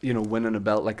 you know, winning a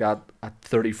belt like that at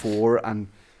 34 and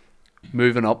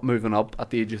moving up at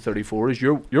the age of 34 is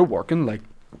you're working like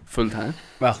full time.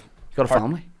 Well, You got a part-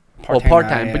 family. part-time Part now,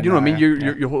 time, yeah, but you know what I mean.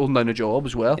 now, You're holding down a job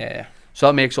as well. Yeah, yeah. So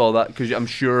that makes all that because I'm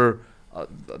sure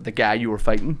the guy you were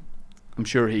fighting, I'm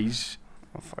sure he's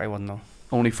I wouldn't know.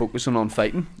 only focusing on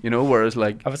fighting, you know, whereas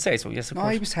like, I would say so, yes, of No,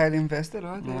 course. he was highly invested. They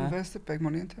Yeah. invested big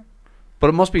money into it. but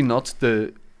it must be nuts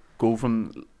to go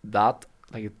from that,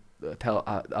 like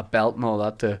a belt and all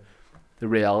that, to the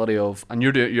reality of, and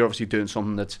you're obviously doing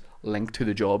something that's linked to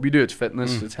the job you do. It's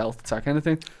fitness, it's health, it's that kind of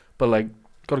thing. But like,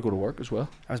 got to go to work as well.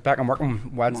 I was back and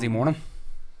working Wednesday morning,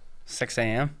 6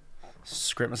 a.m.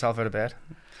 Scraped myself out of bed,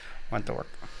 went to work.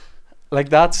 Like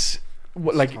that's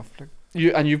like Tough, like.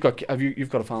 you've got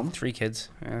a family. 3 kids,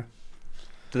 yeah.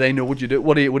 Do they know what you do?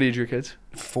 What age are your kids?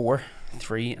 4,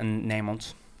 3, and 9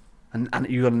 months. And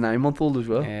you got a 9-month-old as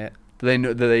well. Yeah.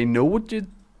 Do they know what you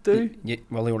do? Yeah,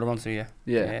 well, the older ones do, yeah.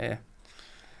 Yeah.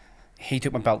 He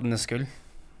took my belt in the school.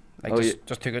 Like, Oh,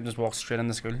 just took it and just walked straight in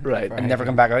the school. Right. And never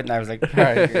come back out. And I was like,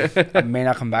 I may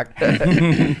not come back.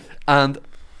 And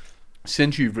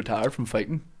since you've retired from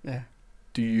fighting, Yeah.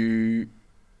 do you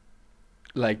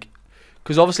like?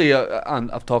 Because obviously,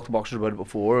 and I've talked to boxers about it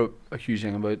before. A huge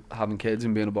thing about having kids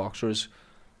and being a boxer is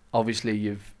obviously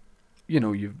you've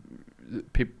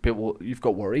people you've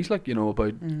got worries like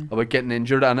about getting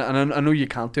injured, and I know you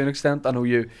can't to an extent. I know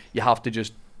you have to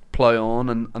just plow on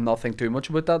and not think too much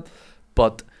about that.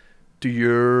 But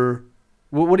do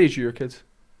what age are your kids?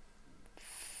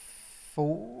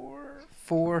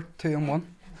 4, 2 and 1.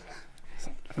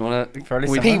 You wanna Fairly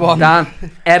we- similar. P1.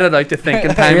 Dan, edit out the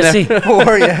thinking time there. Tracy.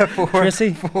 4, yeah, 4.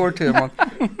 Tracy. 4, 2 and 1.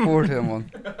 4, 2 and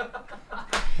 1.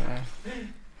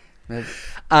 Maybe.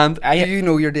 And Do you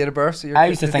know your date of birth? So your I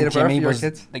used to the date think of birth Jimmy of your was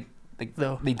kids? like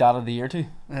No. the dad of the year too.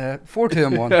 4, 2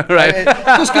 and 1. Right.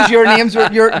 Just because your names were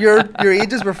your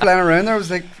ages were flying around there, I was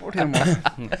like 4, 2 and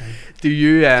 1. do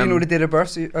you Do you know the date of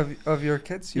birth of your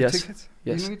kids? Your Yes. 2 kids?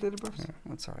 Yes. Do you know your date of birth?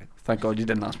 That's alright. Thank God you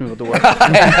didn't ask me what they were.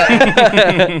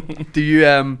 Do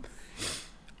you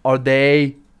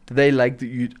do they like that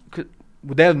you?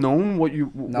 Would they have known what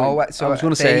you? No, I was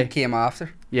going to they say. came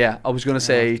after. Yeah, I was going to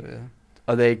say. After, yeah.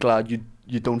 Are they glad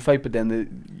you don't fight? But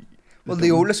then Well,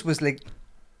 the oldest was like,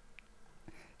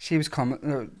 she was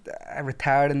coming. I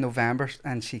retired in November,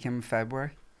 and she came in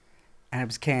February, and it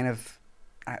was kind of,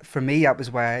 for me, that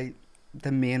was why,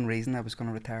 the main reason I was going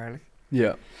to retire. Like,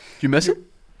 Yeah. Do you miss it?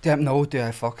 no, do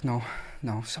I fuck no.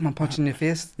 Someone punching your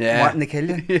face, Yeah. wanting to kill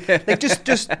you. Yeah. Like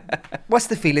just, what's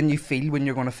the feeling you feel when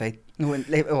you're going to fight? No,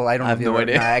 well, I don't I have know. no if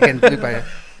you idea. I can look by it.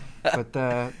 But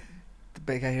the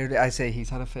big guy here, I say he's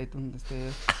had a fight on this day.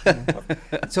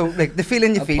 Yeah. So like the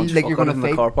feeling you I'd feel punch like fuck you're out going of to him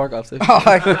in fight. the car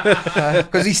park after.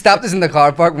 Because he stopped us in the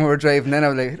car park when we were driving in. I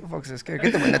was like, who the fuck's this guy?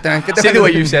 Get the window down. Get the See the window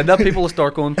way down." you said that, people will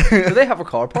start going, do they have a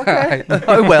car park? Guy?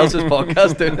 How well's this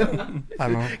podcast doing? I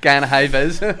know. Guy in a high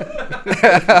vis.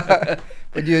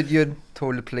 But you'd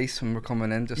told the police when we're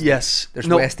coming in, just Yes. there's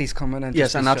No. Westies coming in. Yes,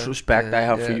 just and to that's shout. respect I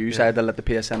have for Yeah, you. yeah. So I had to let the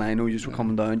PSN know you were Yeah.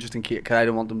 coming down just in case, because I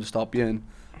didn't want them to stop you and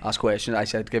ask questions. I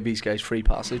said give these guys free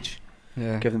passage,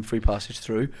 Yeah. give them free passage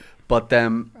through. But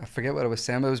I forget what I was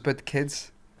saying, but it was about the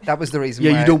kids. That was the reason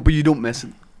why. yeah, you don't miss it,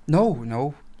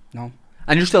 No.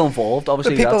 and you're still involved. The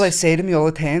Obviously, people that's, say to me all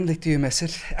the time, like, do you miss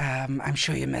it? I'm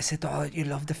sure you miss it. Oh, you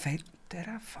love the fight. Did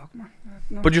I? Fuck, man.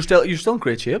 No. but you're still in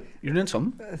great shape. You're doing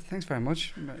something. Thanks very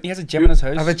much. He has a gym in his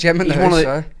house. I have a gym in the He's one of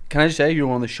house. the- Can I just say you're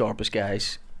one of the sharpest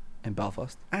guys in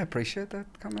Belfast, I appreciate that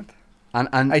comment.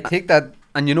 and I take that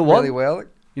and you know what? really well.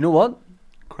 You know what?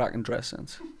 Cracking dress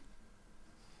sense.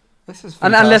 This is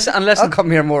And fantastic. listen, I'll come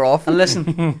here more often. and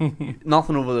listen.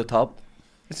 Nothing over the top,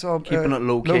 It's all keeping it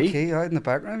low key. low key, out in the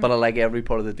background. but I like every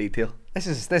part of the detail. This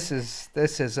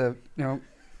is a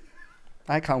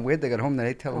I can't wait to get home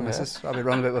tonight. Tell the missus I'll be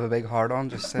running about with a big heart on.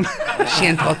 Just saying,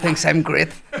 Shane Todd thinks I'm great.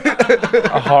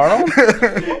 a hard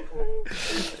on.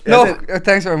 No,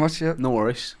 thanks very much. Yeah. No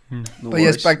worries. No But worries.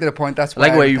 yes, back to the point. That's I why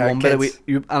like where you retired one bit of kids.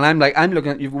 you, and I'm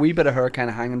looking at you've a wee bit of hair kind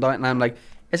of hanging down, and I'm like,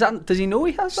 does he know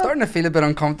he has that? Starting to feel a bit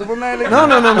uncomfortable now. Like, No.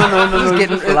 This is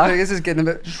getting, just relax. this is getting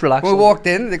a bit. Just relax. When we walked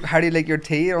in, like, how do you like your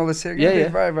tea and all this? Yeah.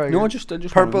 Very, very No, good. just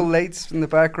Purple wanted- lights in the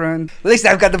background. At least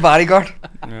I've got the bodyguard.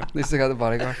 Yeah. At least I got the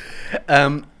bodyguard.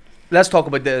 Let's talk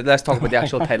about the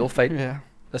actual title fight. Yeah.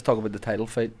 Let's talk about the title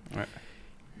fight. Right.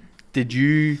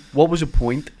 What was a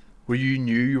point where you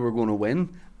knew you were going to win?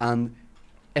 And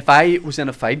if I was in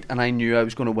a fight and I knew I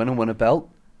was going to win and win a belt,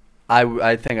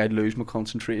 I think I'd lose my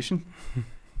concentration.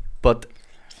 But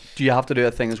do you have to do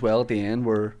a thing as well at the end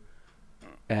where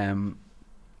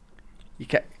you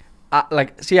can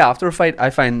like, see, after a fight I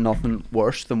find nothing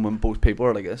worse than when both people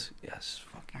are like this. Yes,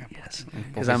 fucking yes.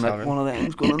 Because I'm like, one of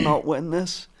them's going to not win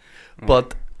this.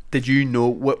 But did you know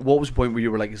what was the point where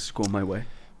you were like, this is going my way?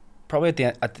 Probably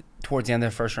towards the end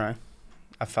of the first round,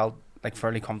 I felt like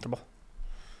fairly comfortable.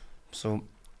 So,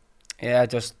 yeah,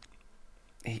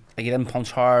 he didn't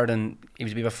punch hard and he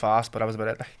was a bit fast, but that was about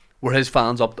it. Like. Were his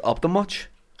fans up to much?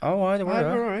 Oh, aye, they were. We're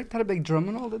Yeah. alright. Had a big drum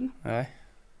and all, didn't Aye.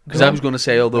 Because I was going to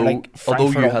say, They're although like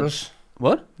although Frankfurt you had Ultras.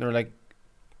 what? They were like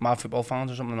mad football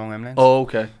fans or something along them lines. Oh,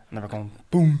 okay. And they were going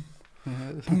boom. they?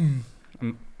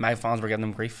 And my fans were getting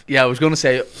them grief. Yeah, I was going to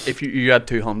say if you had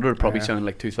 200, it'd probably Yeah. sound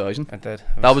like 2,000. It did.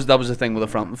 That was the thing with the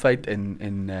Frampton fight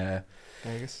in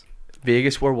Vegas.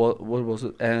 Vegas. Where what was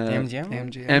it? the MGM.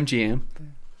 MGM. MGM.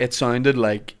 It sounded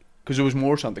like, because there was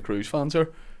more Santa Cruz fans there,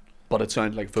 but it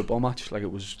sounded like a football match. Like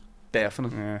it was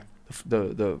deafening. Yeah.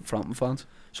 The Frampton fans.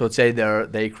 So I'd say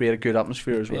they create a good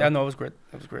atmosphere as well. Yeah, no, it was great.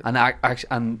 It was great.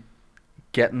 And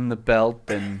getting the belt,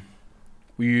 and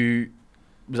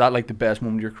was that like the best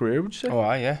moment of your career, would you say? Oh,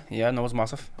 yeah. No, it was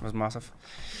massive. It was massive.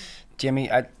 Jamie,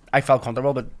 I felt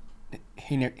comfortable, but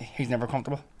he's never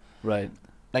comfortable. Right.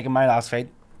 Like in my last fight,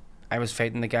 I was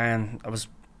fighting the guy, and it was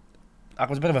a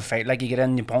bit of a fight. Like you get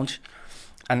in, you punch,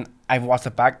 and I've watched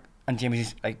it back, and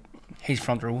Jamie's like, he's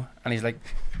front row, and he's like,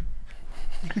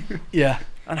 Yeah.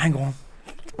 and I'm going,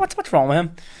 what's wrong with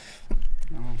him?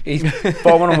 He's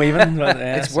bobbing and weaving. But,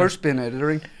 It's worse being out of the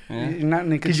ring. Yeah. You're not in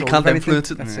Because you control can't of anything.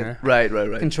 influence it. That's Yeah. it.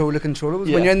 Right. Control it.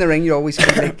 Yeah. When you're in the ring, you always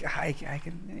feel like I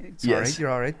can. It's Yes. alright.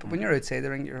 You're alright. But when you're outside the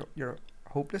ring, you're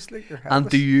hopeless. Like you're And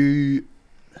helpless.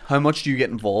 how much do you get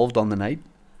involved on the night?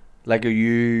 Like,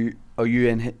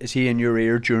 is he in your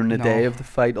ear during the No. day of the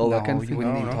fight, all that No, kind of you thing?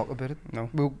 wouldn't No, even no. talk about it. No.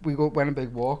 We went a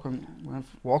big walk and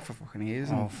walk for fucking years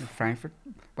in Frankfurt.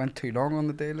 Went too long on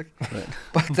the day, like. Right.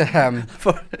 But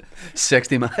For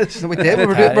 60 miles. no, we did. We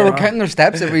were counting our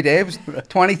steps every day. It was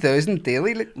 20,000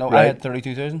 daily. Like. No, I Right. had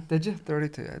 32,000. Did you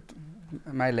 32?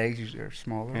 My legs usually are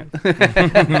smaller.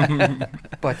 Yeah.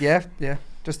 But yeah,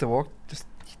 just to walk. Just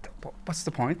what's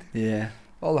the point? Yeah.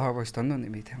 All the hard work's done, don't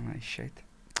need me telling that shit.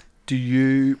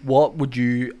 What would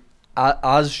you,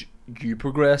 as you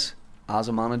progress as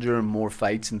a manager and more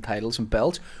fights and titles and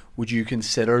belts, would you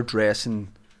consider dressing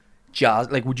jazz?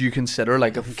 Like, would you consider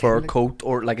like a Don fur King, coat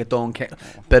or like a Don King,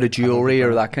 bit of jewelry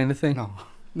or that kind of thing?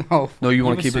 No. No, you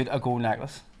want to keep suit it. a gold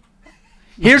necklace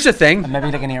Here's the thing. and maybe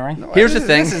like an earring. No, Here's the this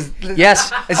thing. is-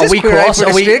 Yes. Is Are this we queer eye cross? for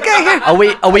Are a we? straight guy here? Are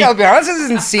we? Are we? I'll be honest, this is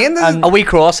insane. This is And- Are we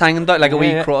cross hanging down like a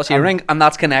wee Yeah, cross and earring, and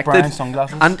that's connected? Brown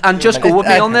sunglasses. And just Like- go with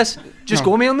me I- on this. Just no.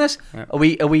 go with me on this. Yeah. Are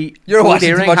we? You're gold watching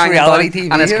too earring much hanging reality down,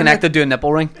 TV and it's here, connected to a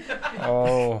nipple ring.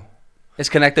 Oh, It's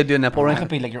connected to a nipple that ring. could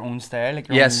be like your own style, like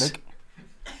your Yes. own look.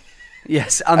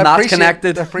 Yes, and that's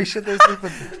connected. I appreciate this,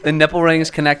 but The nipple ring is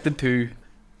connected to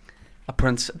a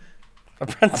Prince A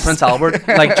prince. Prince Albert,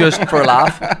 like just for a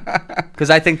laugh. Because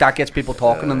I think that gets people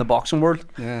talking in the boxing world,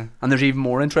 yeah. and there's even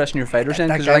more interest in your fighters in.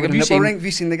 That Because guy like, with have the you nipple seen? ring? Have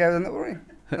you seen the guy with the nipple ring?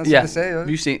 That's Yeah. what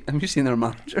they say. Have you seen their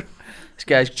manager? This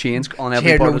guy's chains on every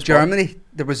Here, part no, of his body. Germany.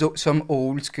 There was some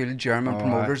old school German Oh,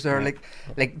 promoters there, yeah.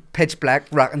 like pitch black,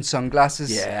 rocking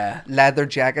sunglasses, Yeah, leather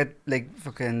jacket, like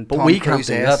fucking. but Tom we can't Cruise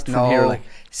do esque. that from here. Like,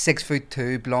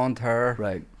 6'2", blonde hair,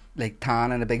 right. like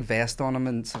tan and a big vest on him,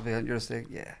 and stuff. You're just like,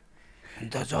 yeah.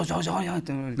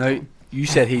 Now you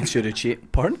said he'd suit a chain.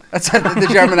 Pardon? That's the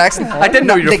German accent. I didn't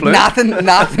know you were like fluent.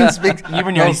 Nothing speaks. You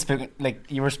were nearly speaking like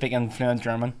you were speaking fluent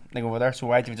German, like over there. So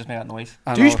why did you just make that noise?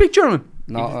 I Do you know. speak German?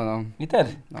 No. You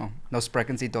did. No,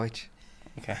 sprechen Sie Deutsch.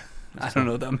 Okay. I don't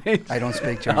know what that means. I don't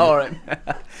speak German. All right.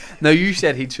 Now you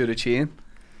said he'd suit a chain.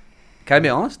 Can I be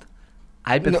honest?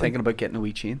 I've been No. thinking about getting a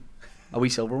wee chain, a wee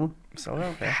silver one. So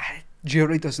okay.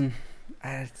 Jewelry doesn't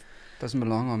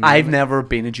belong on me. I've like, never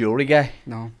been a jewelry guy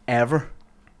No. ever,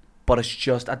 but it's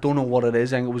just I don't know what it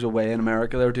is. I think it was away in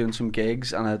America. They were doing some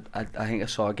gigs, and I think I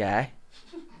saw a guy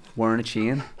wearing a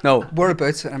chain. No,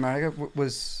 Whereabouts in America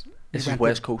was? this you is went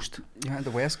West Coast. You went to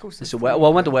the West Coast. This is well, I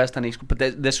went to West and East, but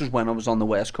this was when I was on the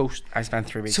West Coast. I spent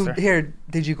 3 weeks So there. here,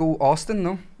 did you go Austin?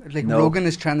 No. Like No. Rogan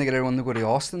is trying to get everyone to go to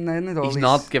Austin now. Isn't it? All He's these-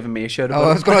 not giving me a shout Oh, about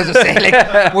I was going to just say,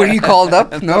 like, were you called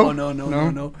up? No.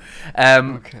 No.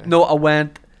 Okay. No, I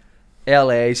went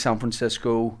L.A., San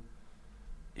Francisco,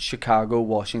 Chicago,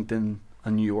 Washington,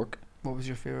 and New York. What was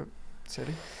your favorite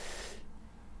city?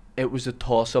 It was a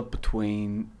toss-up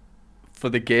between, for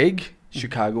the gig,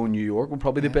 Chicago and New York were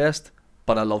probably the Yeah. best.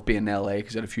 But I love being in LA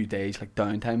because I had a few days like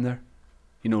downtime there,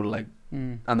 you know, like,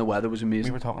 Mm. and the weather was We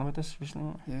amazing. were talking about this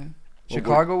recently. Yeah. Well,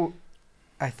 Chicago.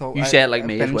 I thought You I- say it like I've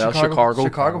me been as in well.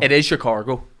 Chicago. It is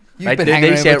Chicago. You've right, been they hanging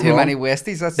around say with it too wrong. many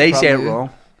Westies. That's They the say it problem. wrong.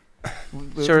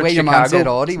 The Sure, way it's your man said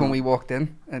Chicago. Audie when we walked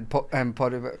in, and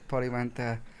Potty went,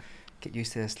 get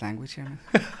used to this language here,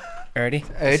 man. Eardy.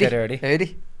 Audi. Said Eardy.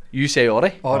 Audi. You say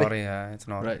Audie? Audi. Audi, yeah, it's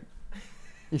an Audi. Right.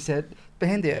 He said,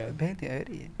 behind the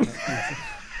Audi.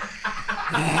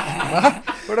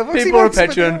 What the fuck's he People are got spit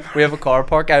picturing there? we have a car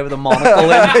park guy with a monocle in.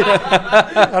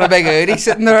 Got a big Audi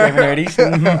sitting there. Driving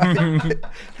Audis.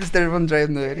 Just everyone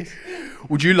driving the Audis.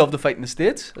 Would you love to fight in the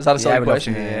States? Is that a Yeah, I silly would love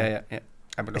question? to. Yeah.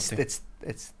 I would love to.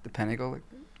 It's the pinnacle. Like,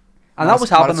 And that was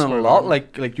happening a Square lot.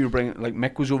 Garden. Like you were bringing, like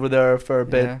Mick was over there for a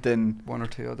bit, Yeah. and one or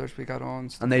two others we got on.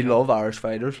 stuff they like that. love Irish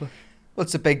fighters. Like. Well,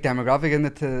 it's a big demographic in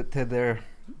it to their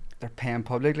paying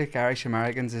public. Like Irish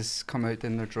Americans has come out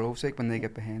in their droves like when they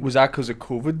get behind. Was that because of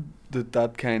COVID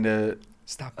that kind of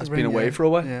Stop has the been ring, away yeah. for a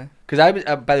while? Yeah. Because I was,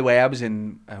 by the way, I was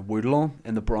in Woodlawn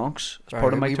in the Bronx as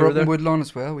part of my we tour were up there. in Woodlawn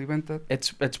as well. We went that.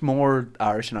 It's more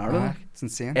Irish in Ireland. like. It's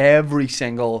insane. Every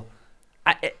single,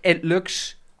 it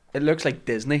looks like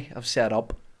Disney have set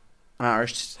up an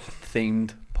Irish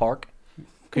themed park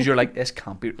because you're like, this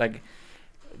can't be like,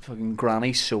 fucking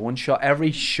granny sewing shop.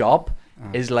 Every shop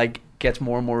is like gets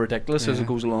more and more ridiculous as it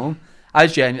goes along.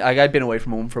 I'd been away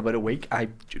from home for about a week. I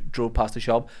drove past the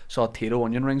shop, saw Tito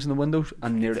onion rings in the windows,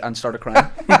 and started crying.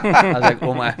 I was like,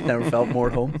 oh my, I've never felt more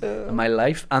at home in my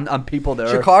life. And people there.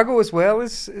 Chicago as well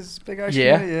is big actually.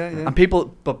 Yeah. Yeah. And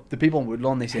people, but the people in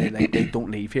Woodlawn, they say like they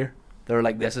don't leave here. They're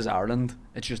like, this is Ireland.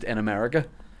 It's just in America.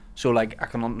 So like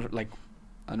I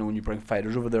know when you bring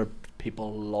fighters over there,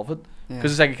 people love it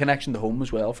because it's like a connection to home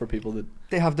as well for people that.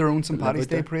 They have their own St. live Paddy's out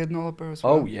Day there. parade and all up there as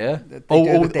well. Oh yeah. They do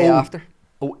it the day after.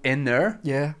 Oh, in there.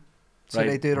 Yeah. So Right.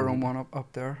 they do their own one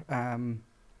up there.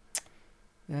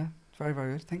 Yeah, it's very,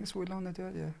 very good. I think it's Woodlawn they do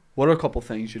it, yeah. What are a couple of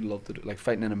things you'd love to do? Like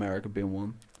fighting in America being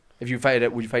one. If you fight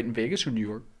it, would you fight in Vegas or New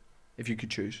York? If you could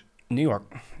choose. New York.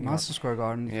 Madison Square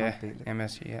Garden, you Yeah, can't beat it.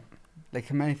 MSG, yeah. Like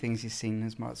how many things you've seen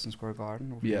is Madison Square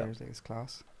Garden over the Yeah. years, like it's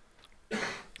class.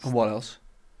 And what else?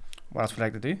 What else would I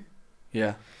like to do?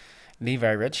 Yeah. Leave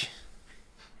very rich.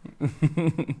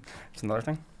 It's another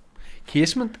thing.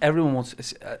 Casement. Everyone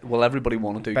wants. Everybody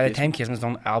want to do. By the casement. time Casement's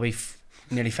done, I'll be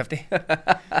nearly 50.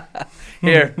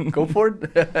 Here, go for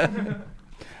it.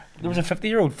 There was a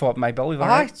 50-year-old fought my bill.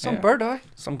 Aye, some bird, aye.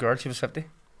 Some girl, she was 50.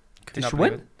 Did not she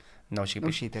believe win? it. No, she No,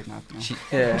 beat. she did not. No.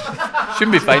 Yeah.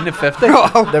 Shouldn't be fighting at 50.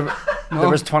 There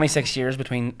was 26 years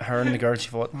between her and the girl she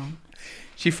fought.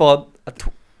 She fought a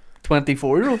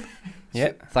 24-year-old.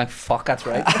 Yeah. Thank fuck, that's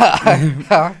right.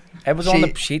 It was on She-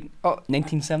 the sheet. Oh.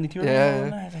 1972. or Yeah,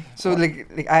 something, I think. So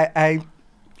like I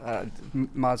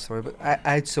mad story, but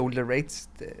I sold the rates,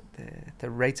 the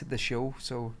rates of the show,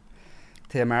 so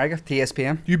to America, to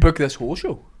ESPN. You booked this whole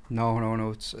show.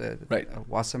 No, it's Right.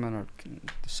 Wasserman or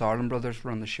the Sarlin brothers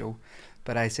run the show,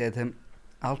 but I said to him,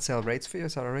 I'll sell rates for you.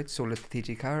 Is that alright? Sold it to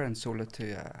TG Carr and sold it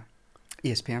to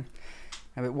ESPN.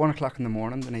 About 1 o'clock in the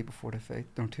morning, the night before the fight,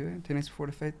 no, two nights before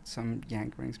the fight, some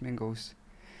yank rings me and goes,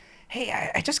 "Hey,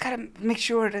 I just gotta make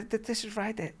sure that this is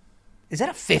right. Is that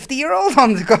a 50-year-old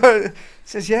on the car?"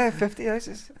 Says, "Yeah, 50." I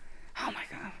says, "Oh my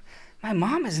god, my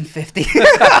mom isn't 50."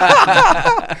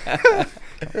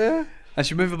 Yeah. And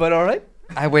she moved about all right.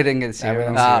 I didn't get to see Yeah, her. we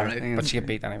didn't see her. I But she get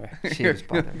beat anyway. She was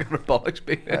bad. Her bollocks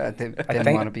beat. I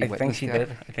didn't want to be I think witness she to did.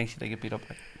 it. I think she did get beat up.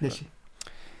 Did she?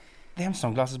 Them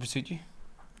sunglasses would suit you.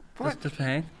 What? Just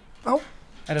behind. Oh.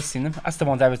 I just seen them. That's the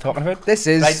ones I was talking about. This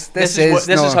is Right, this is what-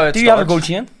 this no. is how it Do you have a starts. gold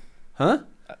chain? Huh?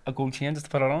 A gold chain just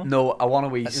to put it on? No, I want a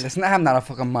wee. Listen, I'm not a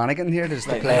fucking mannequin here just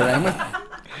to play around with.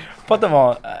 Put them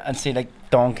on and see like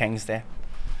Don King's Day.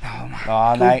 Oh my.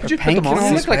 Oh, no. Could you put pink them on? and You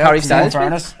all look like as Harry well. Styles. In mate.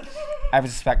 fairness, I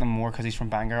was expecting more because he's from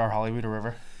Bangor or Hollywood or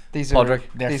River. These are Podrick.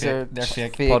 They're these fake. are They're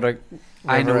fake. Podrick,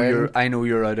 I know River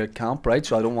you're out of camp, right?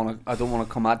 So I don't want to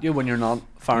come at you when you're not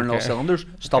firing all Okay. cylinders.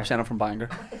 Stop saying it from Bangor.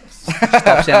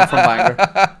 Stop saying it from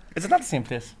Bangor. Is it not the same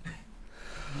place?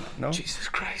 No. Jesus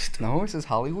Christ. No, this is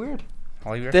Hollywood.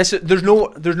 Hollywood. There's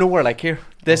nowhere like here.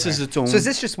 This Okay. is its own. So is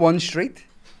this just one street?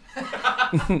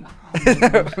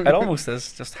 It almost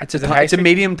is. Just It's a is it ta- high it's a street?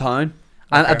 medium town,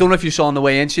 and I Okay. don't know if you saw on the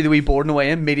way in. See the wee board on the way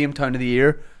in. Medium town of the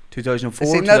year, 2004,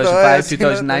 I seen that, 2005, I seen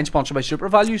 2009. that. Sponsored by Super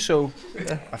Value. So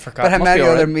I forgot. But how must many be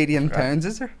other alright. medium Right. towns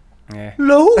is there? Yeah.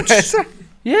 loads. Is there?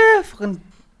 Yeah, fucking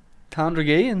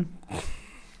Tandregee and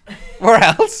Where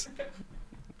else?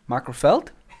 Macrofeld.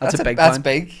 That's a big That's town.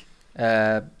 big.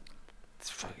 It's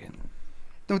fucking.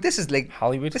 No, this is like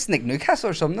Hollywood. Newcastle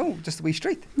or something. No, just a wee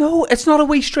street. No, it's not a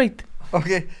wee street.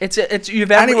 Okay. It's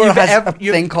you've ever Anywhere you've has ever a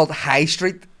you've- thing called High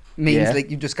Street means Yeah. like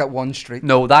you just got one street.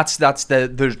 No, that's the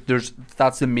there's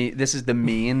that's the main. This is the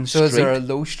main So street. is there a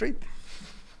low street?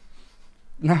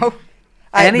 No.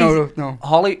 Any- No.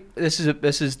 Holly, this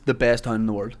is the best town in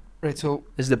the world. Right. So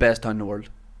This is the best town in the world.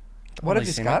 what have Only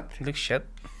you seen got? it. He looks shit.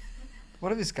 What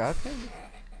have you got?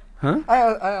 Huh?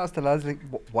 I asked the lads like,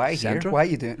 why Centra? here? Why are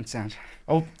you doing it in Centra?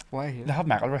 Oh. Why here? They have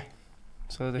McElroy.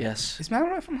 So they, Yes. Is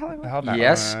McElroy from They Hollywood? have McElroy.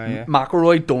 Yes. Yeah.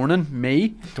 McElroy, Dornan, me.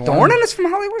 Dornan is from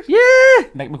Hollywood. Yeah.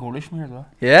 Mike McGolish from here as well.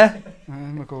 Yeah.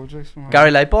 McGoldrick's from Hollywood.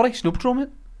 Gary Lightbody, Snow Patrol, mate.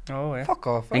 Oh yeah. Fuck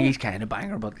off. I think he's kind of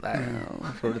banger, but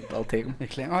I'll take him.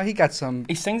 Oh, he got some.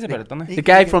 He sings about it, doesn't he? The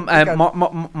guy from he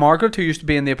got- Margaret, who used to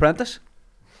be in The Apprentice.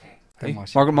 Don't watch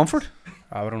it. Margaret Mumford.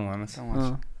 I don't know him. Don't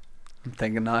watch it. I'm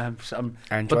thinking now. I'm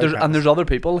I but enjoyed there's other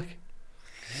people. Like.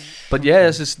 But yeah,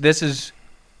 this is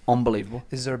unbelievable.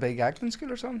 Is there a big acting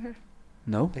school or something here?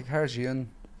 No, Like how's you and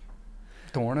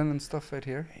Dornan and stuff out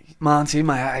here? man. See,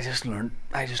 I just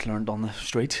learned on the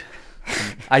street.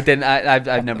 I didn't.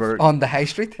 I've never. On the high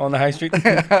street? on the high street.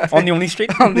 On the only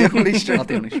street. On the only street? Not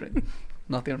the only street.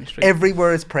 Not the only street.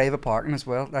 Everywhere is private parking as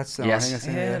well. That's the Yes. only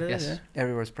thing I Yeah, say. it is, Yes.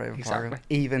 Everywhere is private Exactly. parking.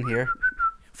 Even here.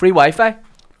 Free Wi-Fi.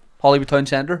 Hollywood Town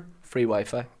Centre. Free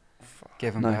Wi-Fi.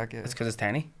 Give him No. back. Yeah. It's because it's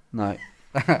tiny. No.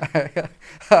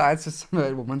 It's just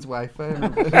some woman's Wi-Fi. in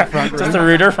the front Just room. a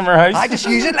router from her house. I just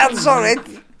use it. It's all right.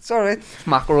 It's all right.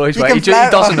 McElroy's You right. can He fly-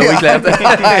 doesn't know he's left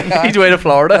it. He's away to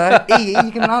Florida. EE,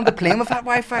 you can land the plane with that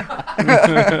Wi-Fi.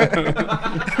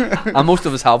 And most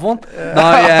of us have one.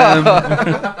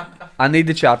 Now, I need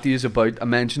to chat to you about, I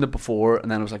mentioned it before,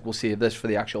 and then I was like, we'll save this for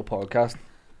the actual podcast.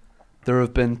 There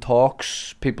have been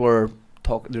talks, people are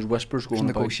talking, there's whispers There's going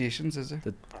about negotiations, is there?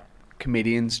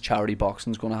 comedians, charity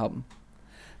boxing is going to happen.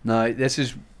 Now,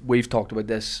 we've talked about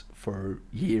this for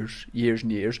years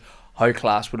and years. How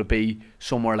class would it be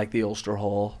somewhere like the Ulster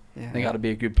Hall? Yeah. I think that'd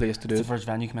be a good place to do It's it. the first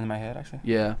venue came into my head actually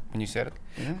Yeah. when you said it.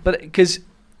 Yeah. But because,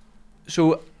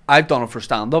 so I've done it for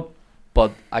stand up,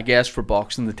 but I guess for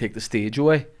boxing they take the stage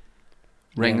away,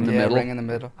 ring in the middle, Ring in the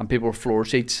middle. and people are floor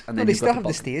seats, and No, then they you've still got have the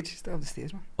the stage. Still have the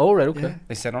stage, man. Oh right, okay. Yeah.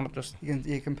 They sit on it just.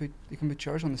 You can put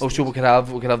chairs on the Oh, stage. so we could have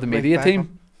the Right media back team. up.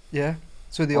 Yeah.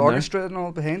 So the On there. orchestra and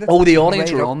all behind it. Oh, the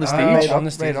audience Right are up- on the Ah, stage. Right on up,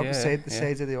 the stage, right up yeah, the yeah.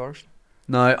 sides of the orchestra.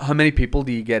 Now, how many people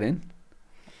do you get in?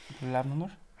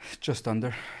 1100. Just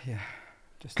under. Yeah.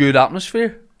 Just Good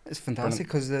atmosphere. It's fantastic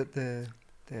because the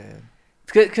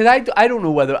Because I don't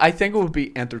know whether I think it would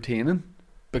be entertaining,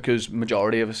 because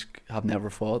majority of us have never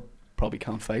fought, probably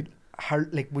can't fight. how,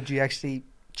 like, would you actually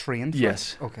train for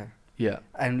Yes. it? Okay. Yeah,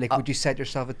 And like, would you set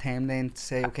yourself a timeline to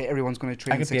say, okay, everyone's going to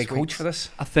train I could be a 6 coach weeks? for this.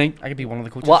 I think. I could be one of the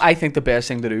coaches. Well, I think the best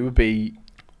thing to do would be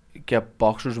get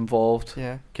boxers involved,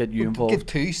 Yeah. get you Well, involved. Give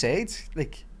two sides.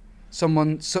 Like,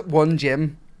 one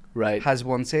gym Right. has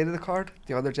one side of the card,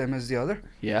 the other gym has the other.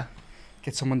 Yeah.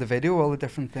 Get someone to video all the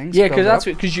different things. Yeah, build because it that's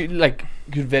up. because you like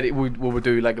could video. We would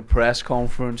do like a press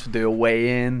conference, do a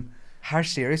weigh in. How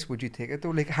serious would you take it though?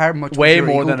 Like, how much? Way would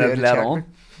your more ego than do I'd to let check on.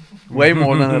 it? Way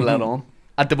more than I'd let on.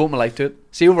 I'd devote my life to it.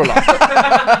 See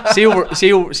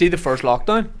see the first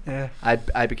lockdown. Yeah.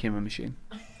 I became a machine.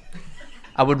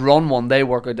 I would run one day,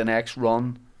 work out the next,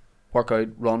 run, work out,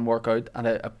 and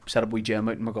I set up a wee gym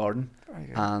out in my garden. Very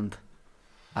good. And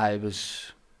I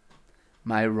was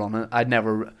my running. I'd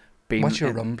never been. What's your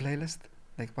in run playlist?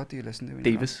 Like, what do you listen to? When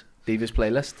you run? Divas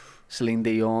playlist. Celine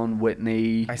Dion,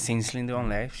 Whitney. I seen Celine Dion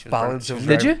live. She was Ballads very, of- she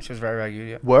was Did very, you? She was very, very good.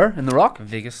 Yeah. Where in the Rock? In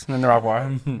Vegas. In the Rock Bar.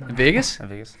 In Vegas. In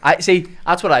Vegas. I see.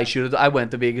 That's what I should have. I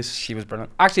went to Vegas. She was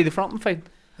brilliant. Actually, the front and fight.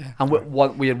 Yeah. And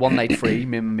we had one night free.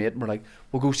 Me and my mate were like,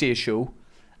 we'll go see a show,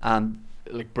 and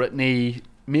like Britney,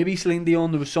 maybe Celine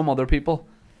Dion. There was some other people,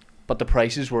 but the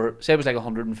prices were, say it was like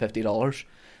 $150. And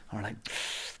we're like,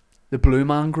 the Blue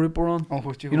Man Group were on, Oh,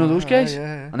 what You know those guys?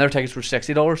 Yeah. and their tickets were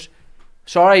 $60.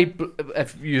 Sorry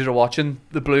if you are watching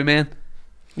the Blue Men.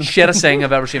 Shittest thing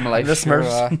I've ever seen in my life. The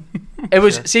Smurfs. Sure, It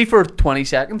was, Sure. see, for 20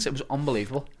 seconds, it was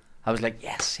unbelievable. I was like,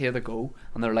 yes, here they go.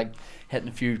 And they're like hitting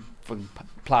a few fucking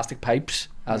plastic pipes.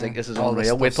 I was like, this is All the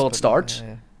unreal. Wait till it stuff's starts.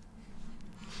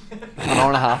 put in, An hour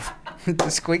and a half. yeah. The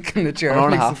squeak in the chair An hour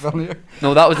and a makes it half. funnier.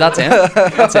 No, that's him.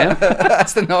 That's him.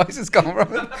 That's the noise that's coming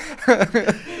from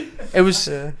it. It was,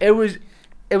 Yeah. it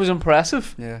was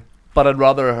impressive. Yeah. But I'd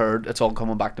rather have heard it's all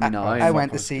coming back to me now. I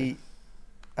went to was see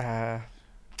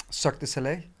Cirque du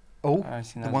Soleil. Oh, I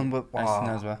seen the that. one with I seen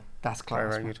that as well. that's Very,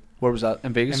 class. very man. good. Where was that?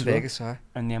 In Vegas? In as well? Vegas, sorry.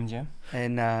 In the MGM.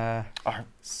 In Or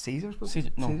Caesars. Was Caesar-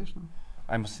 it? no. Caesars? No.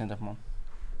 I must have seen a different one.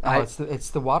 I- It's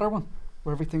the water one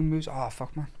where everything moves. Oh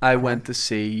fuck, man. I went to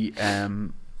see,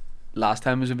 last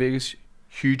time I was in Vegas,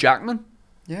 Hugh Jackman,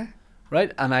 Yeah.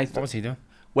 right? And I What thought, was he doing?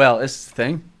 well, it's the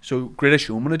thing. So Greatest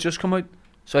Showman had just come out.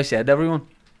 So I said to everyone,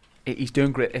 he's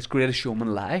doing great. It's Greatest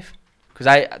Showman live. Because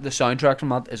the soundtrack from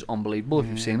that is unbelievable. If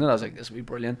you've Yeah. seen it, I was like, this will be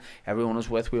brilliant. Everyone was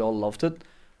with, we all loved it.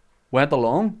 Went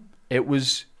along. It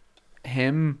was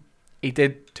him. He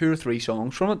did 2 or 3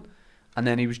 songs from it. And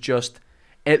then he was just,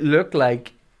 it looked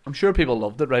like, I'm sure people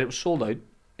loved it, right? It was sold out,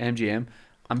 MGM.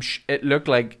 It looked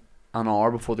like an hour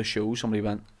before the show, somebody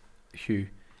went, Hugh,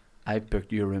 I've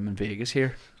booked you a room in Vegas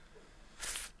here.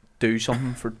 Do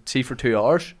something for 2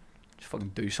 hours. Just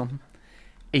fucking do something.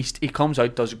 He comes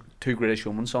out, does 2 Greatest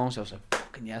Showman songs. I was like,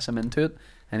 fucking yes, I'm into it.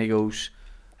 And he goes,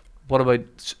 what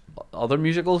about other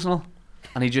musicals and all?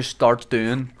 And he just starts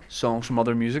doing songs from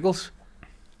other musicals.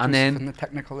 And From then the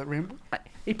Technical at Rainbow.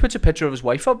 he puts a picture of his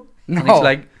wife up. No. And he's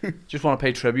like, just want to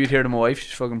pay tribute here to my wife.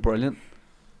 She's fucking brilliant.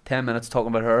 10 minutes talking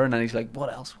about her. And then he's like,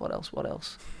 what else?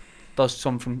 Does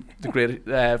some from the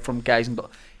great, from Guys and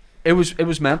Dolls. It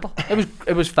was mental.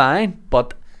 It was fine.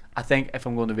 But I think if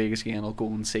I'm going to Vegas again, I'll go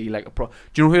and see like a pro. Do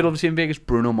you know who I'd love to see in Vegas?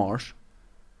 Bruno Mars.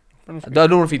 I don't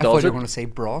know if he I thought does you it. were going to say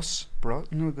Bros.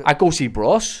 No, I go see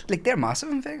Bros. like they're massive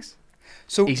in Vegas.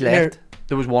 So He's they're- left.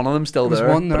 There was one of them still There was there,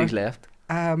 one but there. he's left.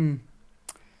 Would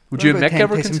Would you and Mick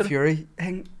ever Tyson consider? Fury?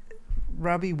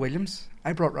 Robbie Williams.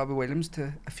 I brought Robbie Williams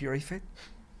to a Fury fight.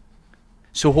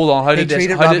 So hold on, how They did this?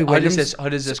 treated How, Robbie did, how does Williams- this? How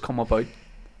does this come about?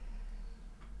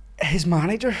 his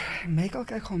manager, Michael, a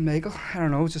guy called Michael, I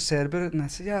don't know, just said about it, and I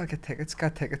said, yeah, I'll get tickets.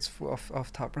 Got tickets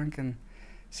off Top Rank, and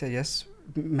said yes.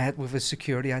 Met with his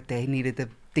security that day, needed a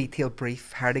detailed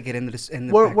brief, how to get into this.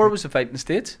 Where was the fight in the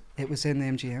States? It was in the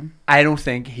MGM. I don't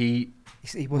think he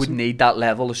He would wasn't. need that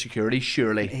level of security,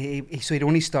 surely. So he'd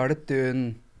only started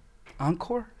doing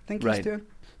Encore, I think he was Right. doing,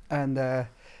 and they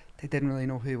didn't really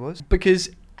know who he was. Because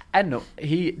I don't know.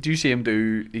 Do you see him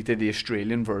do? He did the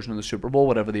Australian version of the Super Bowl,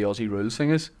 whatever the Aussie rules thing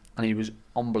is, and he was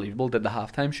unbelievable. Did the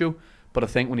halftime show, but I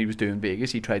think when he was doing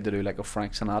Vegas, he tried to do like a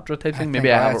Frank Sinatra type thing. Maybe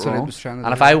I have that's it what he wrong. was trying to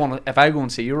And do. if I go and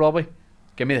see you, Robbie,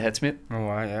 give me the hits, mate. Oh,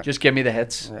 yeah. Just give me the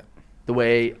hits, Yeah. the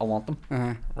way I want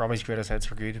them. Robbie's greatest hits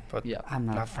were good, but Yeah, I'm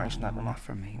not French, not not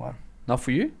for me. What? not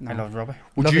for you. No. I love Robbie.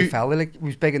 Would Lovely you? fella, like he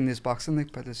was big in this boxing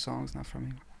league, but his songs not for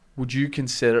me. Would you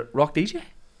consider Rock DJ?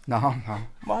 No,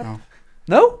 What?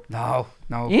 no,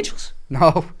 Angels?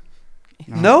 no,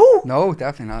 No. no,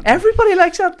 definitely not. Everybody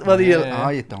likes that. Whether you, No,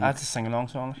 you don't. That's a sing-along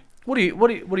song. what do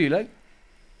you like?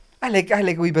 I like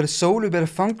a wee bit of soul, a wee bit of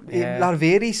funk, Yeah. a lot of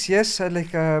 80s. Yes, I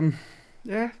like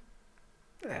yeah.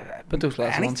 Put those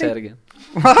glasses on. Anything? Say it again.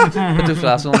 Put those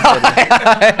glasses on. Say it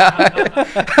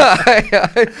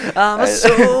again. I'm a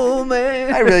soul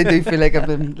man. I really do feel like I've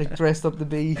been like dressed up to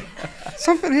be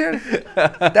something here.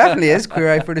 Definitely is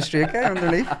queer eye for the straight guy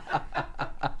underneath.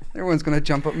 Everyone's gonna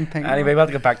jump up and ping. Anyway, we'll have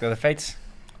to get back to the fights.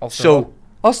 Also, So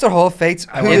Ulster Hall fights.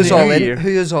 I Who want is to all hear- in? Who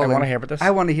is all I in? want to hear about this.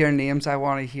 I want to hear names. I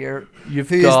want to hear you've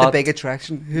who is got the big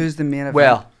attraction. Who's the main event?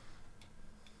 well,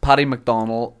 Paddy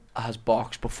McDonnell has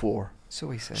boxed before, so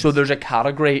he says. so there's a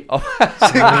category of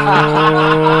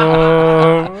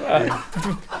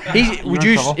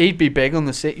he'd be big on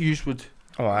the set. You would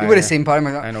Oh, you would have seen Paddy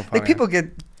McDonald. I know. Like people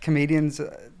get comedians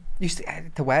used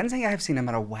to weddings. I think I've seen him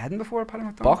at a wedding before. Paddy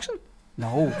McDonald. boxing.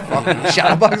 No, fucking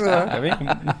shadowboxing.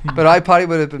 Maybe. But I probably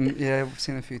would have been. Yeah, I've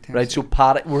seen a few times. Right, so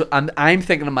Paddy, and I'm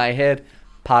thinking in my head,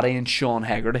 Paddy and Sean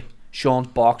Hegarty. Sean's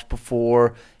boxed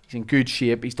before. He's in good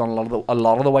shape. He's done a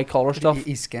lot of the white collar stuff.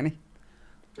 He's skinny.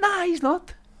 Nah, he's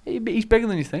not. He's bigger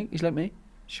than you think. He's like me.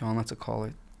 Sean, that's a call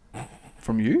out.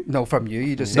 From you? No, from you.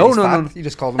 You just said No, he's no, fat. no. You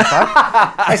just called him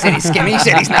fat. I said he's skinny. You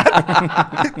said he's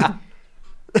not.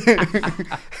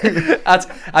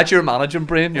 That's your managing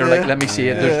brain. You're like, Yeah. let me see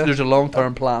it. Yeah. There's a long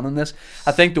term plan in this.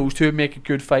 I think those two make a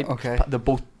good fight. Okay. They've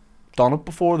both done it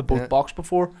before. They've both Yeah. boxed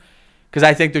before. Because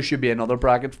I think there should be another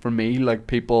bracket for me, like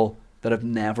people that have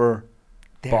never.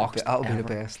 Boxed That'll be the ever.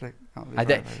 best. Like, that'll be I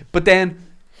very, think. very- But then,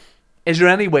 is there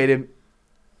any way to?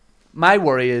 My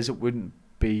worry is it wouldn't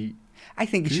be. I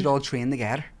think you should all train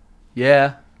together.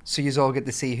 Yeah. So you all get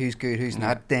to see who's good, who's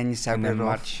not. Then you separate then it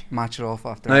off. Match it off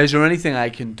after. Now, is there anything I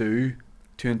can do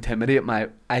to intimidate my?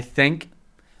 I think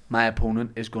my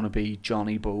opponent is going to be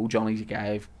Johnny Bow. Johnny's a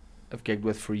guy I've gigged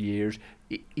with for years.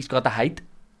 He's got the height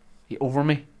over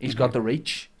me. He's got the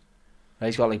reach. Right?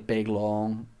 He's got like big,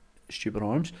 long, stupid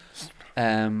arms.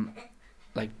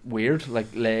 Like weird,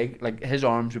 like his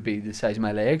arms would be the size of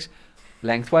my legs,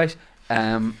 lengthwise.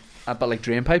 But like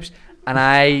drain pipes. And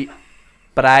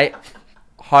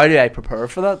how do I prepare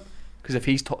for that? Because if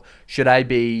he's should I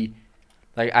be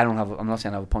like I'm not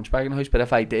saying I have a punch bag in the house, but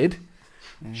if I did,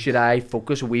 should I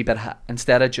focus a wee bit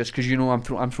instead of just because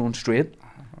I'm throwing straight,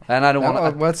 and I don't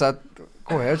want What's that?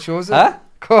 Go ahead, show us it. Huh?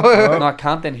 Go ahead. No, I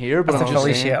can't in here, but That's I'm the just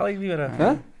Philly saying. Shelley. We would have.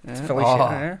 Huh? It's Yeah. Philly Oh.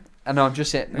 Shelley. I know I'm just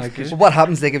saying. Like, good. So what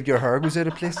happens like if your hair goes out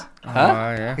of place? Oh,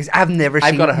 Huh? yeah. 'Cause I've never seen.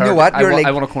 I've got a hair. You know what? You're like.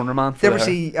 I want a corner man. you For ever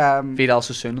the hair. see? Feed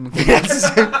Elsa soon in the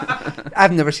corner.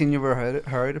 I've never seen your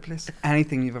hair out of place.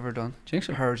 Anything you've ever done. Do you think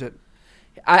so? Hair's it.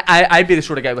 I'd be the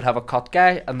sort of guy who would have a cut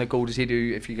guy and they go, does he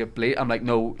do if you get bleed? I'm like,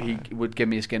 no, he would give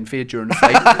me a skin fade during the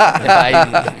fight if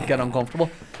I get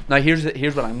uncomfortable. Now here's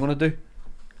what I'm going to do.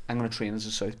 I'm going to train as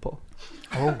a southpaw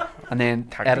Oh, and then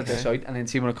Tactics, edit this out and then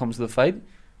see when it comes to the fight,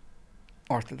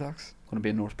 I'm orthodox. going to be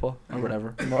a northpaw or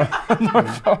whatever.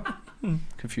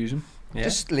 Confuse him. Yeah.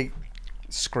 Just like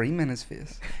scream in his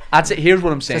face. That's it. Here's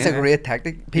what I'm So saying. it's a great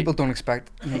tactic. People don't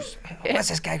expect. What's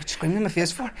this guy screaming in my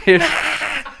face for?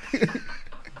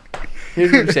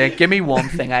 Here's what I'm saying. Give me one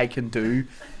thing I can do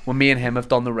when me and him have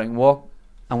done the ring walk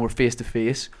and we're face to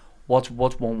face. What's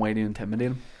one way to intimidate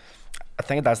him? I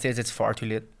think at that stage it's far too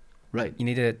late. Right. You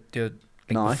need to do it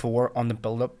like No. before on the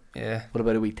build up. Yeah. What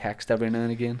about a wee text every now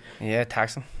and again? Yeah,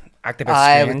 taxing. Act a bit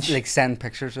I would strange. like send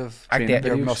pictures of Act, training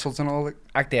your videos. muscles and all. Like,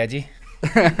 act edgy.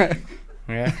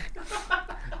 Yeah.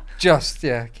 just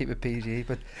keep it PG.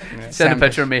 But Send a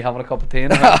picture of me having a cup of tea.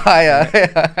 And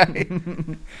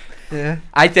yeah.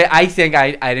 I think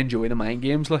I'd enjoy the mind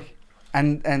games. Like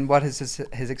And what is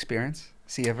his experience?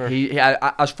 See ever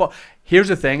as far here's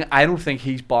the thing. I don't think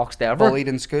he's boxed ever, bullied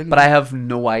in school? but I have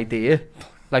no idea.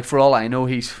 Like for all I know,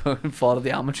 he's fought at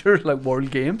the amateur like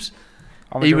World Games.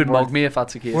 He Amateur would World- mug me if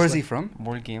that's the case. Where's like. he from?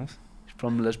 World Games. He's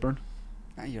from Lisburn.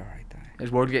 Ah, you're alright, Danny.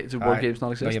 Is World Games not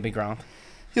No, exist? you'll be grand.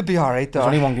 You'll be alright, There's though.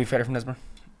 only one good fighter from Lisburn.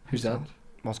 Who's that?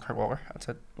 Was Kurt Walker. That's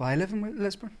it. Well, I live in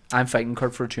Lisburn. I'm fighting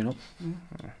Kurt for a tune-up.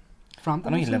 Frampton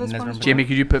I know you is live in Lisburn. Lisburn. Jamie,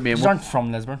 could you put me in? You With, aren't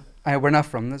from Lisburn. We're not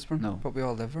from Lisburn, No. but we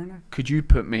all live there now. could you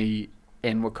put me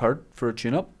in with Kurt for a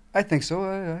tune-up? I think so.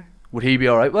 Aye. Would he be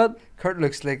all right with it? Kurt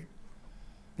looks like,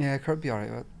 yeah, Kurt be alright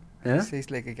with it. Yeah.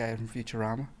 He's like a guy from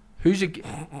Futurama. Who's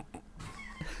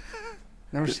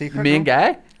Never see the Kurt? main no?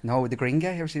 guy? No, the green guy.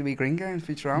 Ever see the wee green guy in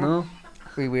Futurama? No.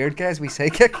 We weird guys, we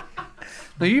psychic.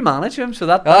 No, you manage him, so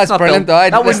that Oh, that's that's not brilliant, build, though.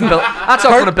 that wouldn't build. That's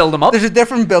not Kurt- going to build him up. There's a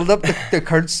different build-up to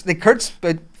Kurt's. Like Kurt's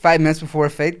about 5 minutes before a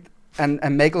fight, and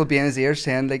Michael will be in his ear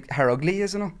saying like how ugly he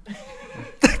is, and all.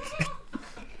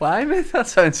 Why, mate? That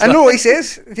sounds. I know what he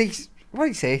says. What do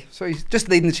you say? So he's just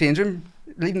leaving the change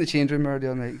room early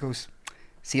on night. He goes,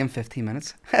 see him 15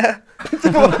 minutes.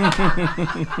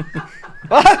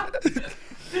 What?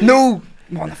 No.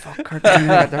 What the fuck,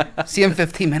 Kurt? See him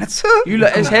 15 minutes.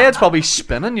 His head's probably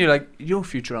spinning. You're like, yo,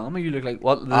 Futurama. You look like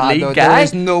what? The lead no, guy. there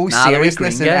is no Nah, the wee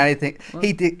seriousness in green guy. anything. What?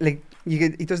 He did like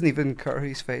he doesn't even care who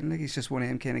he's fighting. Like he's just one of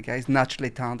them kind of guys, naturally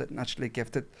talented, naturally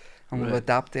gifted, and will Right.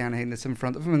 adapt to anything that's in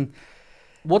front of him. And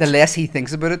What's the less he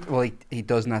thinks about it, well, he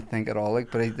does not think at all. Like,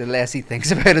 but the less he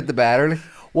thinks about it, the better. Like.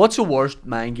 What's the worst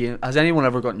mind game? Has anyone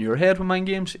ever got in your head with mind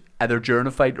games, either during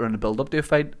a fight or in the build-up to a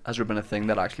fight? Has there been a thing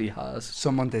that actually has?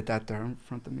 Someone did that there in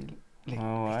front of me. Like,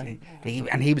 Oh, aye.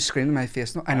 and he was screaming in my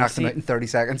face. No, I I knocked him see. out in 30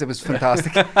 seconds. It was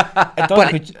fantastic. It does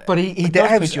but put, but he it did does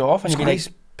have put you off, and you'd be like, he's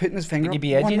putting his finger you'd up.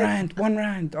 be edgy One then.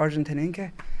 round, Argentinian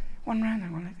guy. 1 round.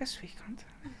 I'm going like this week.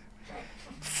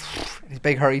 His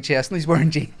big hairy chest, and he's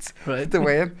wearing jeans. Right. The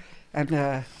weigh-in. And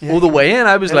yeah. Oh, the weigh-in.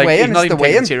 I was The like, he's weigh-in, not it's even the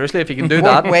taking weigh-in. it seriously if he can do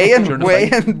that. during the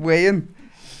fight. Weigh-in.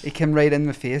 He came right in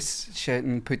my face,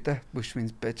 shouting "puta," which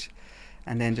means bitch,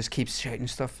 and then just keeps shouting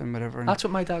stuff and whatever. And That's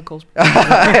what my dad calls me.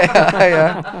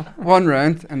 yeah. 1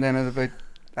 round, and then at about,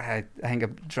 I think I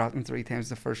dropped him 3 times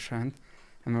the first round,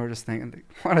 and we were just thinking, like,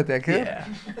 what a dickhead. Yeah.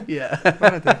 Yeah.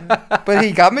 What a dickhead. But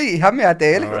he got me. He had me at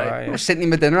the alley. Alright. We were sitting in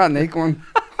my dinner at night going,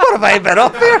 what have I been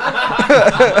up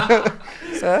here?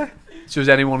 So, So has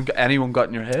anyone got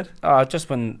in your head? just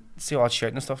when see all that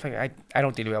shouting and stuff, like I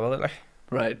don't deal well with it. Like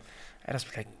Right. I just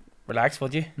be like, relax,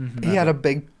 would you? Mm-hmm. he had a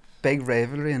big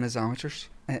rivalry in his amateurs,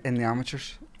 in the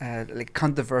amateurs. Like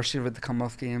controversy with the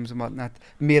Commonwealth Games and whatnot,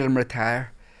 made him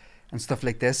retire and stuff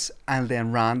like this, and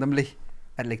then randomly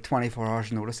at like 24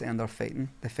 hours notice they end up fighting.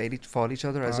 They fought each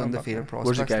other as Oh, undefeated okay. prospects.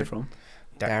 Where's the guy like. from?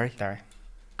 Derry. Derry.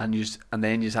 And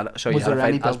then you just had so Was you had there a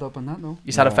any fight as, build up on that? No.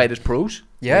 you had a No. fight as pros.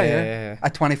 Yeah.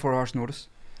 At 24 hours notice,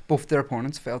 both their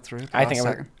opponents fell through. At the I think last it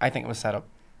was. second. I think it was set up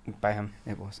by him.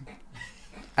 It wasn't.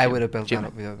 I would have built Jimmy. that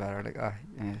up a bit better. Like,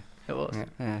 yeah, It was. Yeah.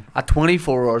 yeah, At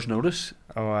 24 hours notice.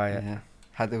 Oh, yeah. yeah.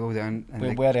 Had to go down and We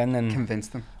like, went in and convince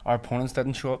them. our opponents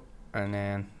didn't show up, and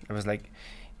then it was like,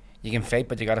 you can fight,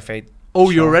 but you gotta fight. Oh,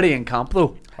 you're Sure. already in camp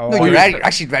though. Oh, No, you're you're ready-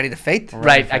 actually ready to fight. Right.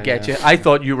 Right, I fight, get yeah. you. I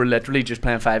thought you were literally just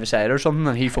playing five-a-side or something,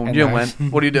 and he phoned And you and I- went,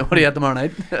 "What are you doing? What are you at tomorrow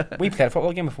night?" We played a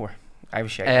football game before. I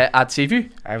was shy. At Seaview.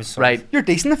 I was so Right, You're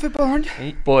decent at football, aren't you?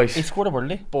 He boys. scored a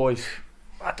worldie. Boys.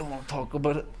 I don't want to talk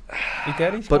about it. He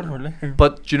did. He But- scored a worldie.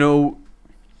 But you know,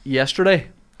 yesterday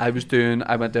I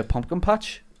went to a pumpkin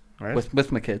patch Right.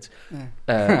 with my kids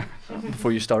Yeah.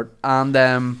 before you start, and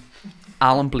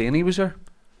Alan Blaney was there,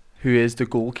 who is the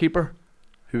goalkeeper,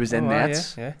 who was in Oh, aye,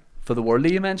 nets Yeah. for the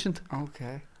Worldie you mentioned,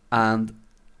 Okay. and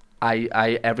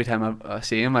I every time I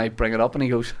see him I bring it up and he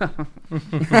goes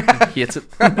hates it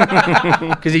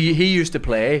because he used to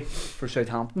play for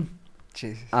Southampton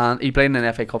Jesus. and he played in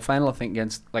an FA Cup final I think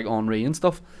against like Henry and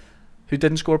stuff, who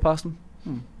didn't score past him,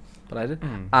 but I did.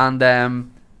 Mm.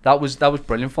 And that was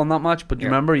brilliant fun, that match. But you Yeah.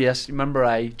 remember,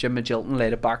 Jim Magilton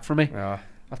laid it back for me. Yeah.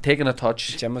 I've taken a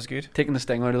touch, Jim was good. taken the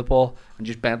sting out of the ball, and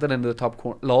just bent it into the top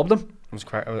corner, lobbed him. It was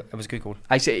quite. It was a good goal.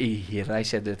 I said he hated it. I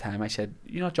said at the time,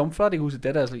 you not jump for that? He goes, it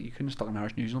did. I was like, you couldn't have stuck an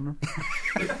Irish news under him.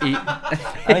 he,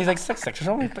 And he's like 6'6" or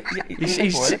something. But he's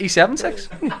 7'6".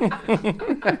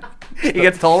 He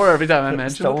gets taller every time I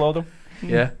mention Still it. loved him.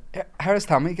 Yeah. How is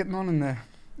Tommy getting on in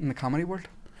the comedy world?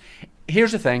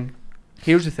 Here's the thing.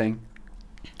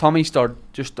 Tommy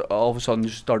all of a sudden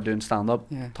started doing stand up.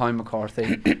 Yeah. Tommy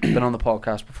McCarthy, been on the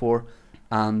podcast before,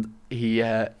 and he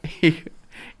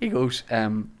goes,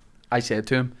 I said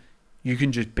to him, you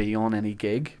can just be on any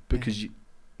gig because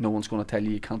no one's going to tell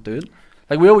you can't do it.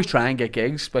 Like, we always try and get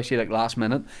gigs, especially like last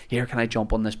minute. Here, can I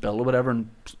jump on this bill or whatever? And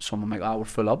someone like, we're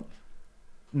full up.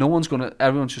 Everyone's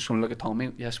just going to look at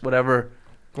Tommy. Yes, whatever.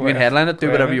 You can headline it, do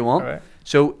whatever you want. Right.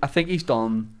 So I think he's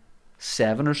done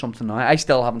 7 or something now. I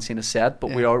still haven't seen a set,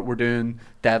 but Yeah. we're doing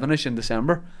Devonish in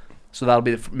December, so that'll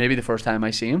be maybe the first time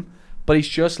I see him. But he's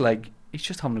just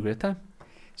having a great time.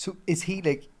 So is he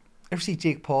like? Ever see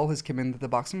Jake Paul has come into the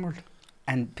boxing world,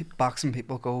 and boxing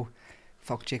people go,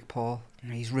 "Fuck Jake Paul,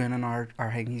 he's ruining our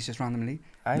thing. He's just randomly."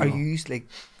 I Are know. you like?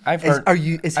 I've Is, heard. are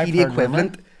you? Is I've he the heard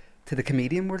equivalent to the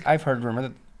comedian world? I've heard rumor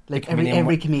that Like the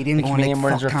every comedian the going comedian like,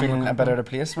 worlds are "Fuck feeling Cameron a bit Crowe." out of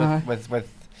place Uh-huh. with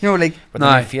You know, like with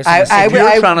No, the new face. I- and the I city.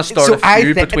 would- You're trying to start so a I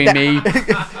feud think between that- me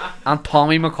and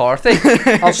Tommy McCarthy.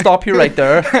 I'll stop you right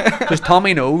there, because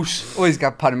Tommy knows. oh, he's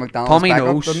got Paddy McDonald's Tommy back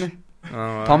knows. up, doesn't he?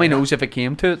 Tommy knows if it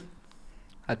came to it,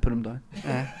 I'd put him down.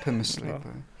 Put him asleep.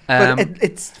 Um, But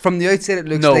it's from the outside, it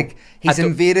looks no, like he's I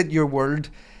don't- invaded your world.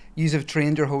 You have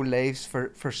trained your whole lives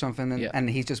for something, and, Yeah. and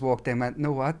he's just walked in and went,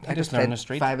 "No what? He I just just learned did the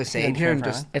street. 5 He aside didn't here train and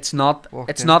for just it's not. walked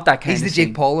It's in." not that kind He's of the Jake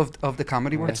scene. Paul of the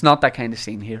comedy world. It's not that kind of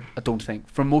scene here. I don't think.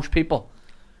 For most people,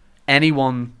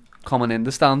 anyone coming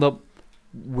into stand up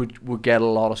would get a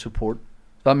lot of support.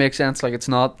 That makes sense. Like it's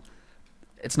not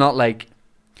like,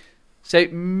 say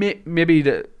maybe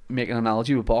to make an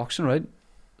analogy with boxing, right?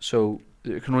 So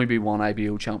there can only be one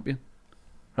IBO champion,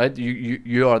 right?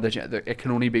 You are it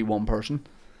can only be one person.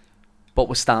 But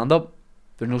with stand up,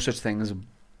 there's no such thing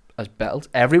as belts.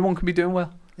 Everyone can be doing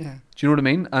well. Yeah. Do you know what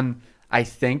I mean? And I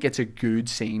think it's a good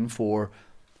scene for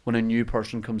when a new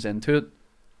person comes into it.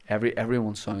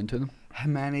 Everyone's sound to them. How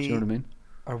Do many you know what I mean?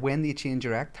 or when do you change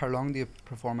your act? How long do you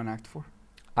perform an act for?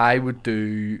 I would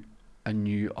do a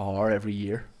new hour every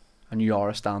year, a new hour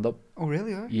of stand up. Oh,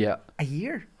 really? Yeah. A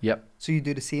year? Yep. So you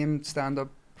do the same stand-up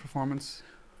performance?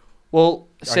 Well,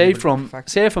 Or say you would from perfect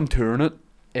it? say if I'm touring it,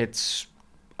 it's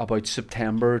about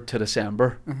September to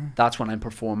December. Uh-huh. That's when I'm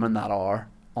performing that hour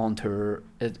on tour.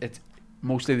 It's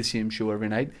mostly the same show every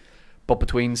night, but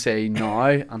between say now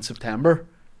and September,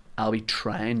 I'll be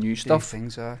trying new stuff.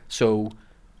 Things are. So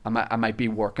I might be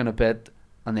working a bit,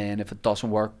 and then if it doesn't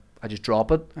work, I just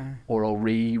drop it, or I'll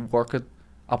rework it.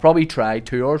 I'll probably try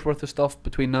 2 hours worth of stuff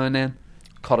between now and then,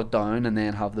 cut it down, and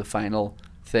then have the final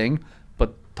thing.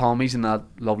 But Tommy's in that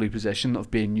lovely position of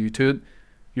being new to it.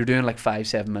 You're doing like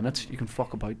 5-7 minutes. You can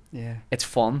fuck about. Yeah. It's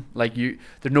fun. Like there's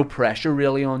no pressure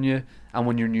really on you, and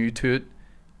when you're new to it,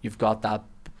 you've got that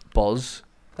buzz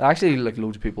that actually like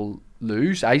loads of people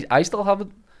lose. I still have it,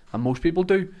 and most people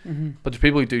do. Mm-hmm. But there's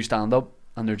people who do stand up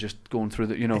and they're just going through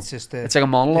the, It's just it's like a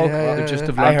monologue. Yeah, They yeah, just yeah.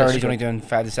 have I learned heard this he's only script. doing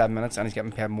 5 to 7 minutes and he's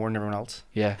getting paid more than everyone else.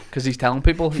 Yeah, because he's telling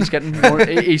people he's getting more.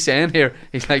 He's saying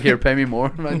he's like, here, pay me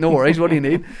more. I'm like, no worries, what do you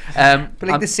need? But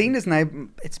like and the scene is now,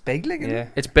 it's big, like. isn't it? Yeah.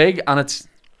 it's big, and it's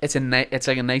it's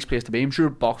like a nice place to be. I'm sure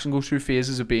boxing goes through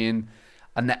phases of being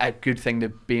a good thing to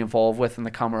be involved with, and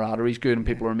the camaraderie's good, and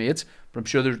people are mates. But I'm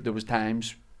sure there was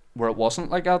times where it wasn't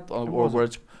like that, or wasn't. where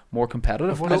it's more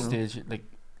competitive. At what 'cause- stage, like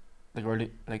the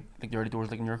early doors,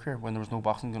 like in your career, when there was no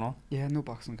boxing going on? Yeah, no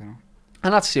boxing going on.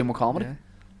 And that's the same with comedy. Yeah.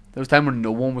 There was a time when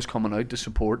no one was coming out to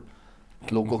support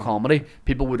local comedy.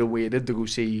 People would have waited to go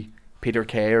see Peter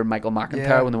Kay or Michael McIntyre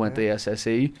Yeah, when they went to the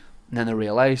SSE, and then they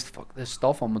realised, fuck, this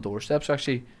stuff on my doorstep's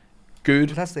actually good.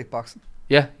 But that's like boxing.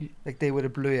 Yeah, Like they would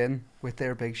have blew in with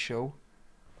their big show,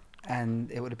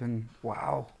 and it would have been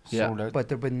wow. Yeah. Sold out. But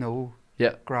there'd been no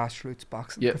Yeah. grassroots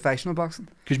boxing, Yeah. professional boxing.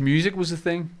 because music was the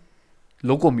thing.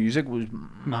 Local music was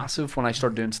massive when I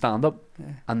started doing stand-up, Yeah.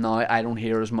 and now I don't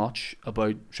hear as much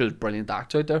about. Sure, there's brilliant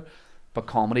acts out there, but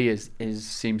comedy is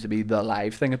seems to be the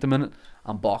live thing at the minute,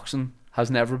 and boxing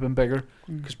has never been bigger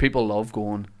because people love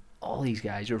going. All these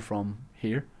guys are from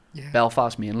here. Yeah.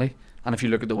 Belfast mainly. And if you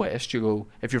look at the West, you go,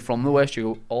 if you're from the West, you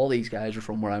go, all these guys are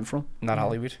from where I'm from. Not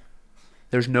Hollywood.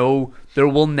 There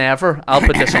will never, I'll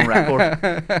put this on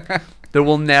record, there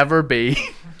will never be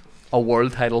a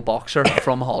world title boxer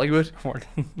from Hollywood.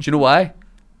 Do you know why?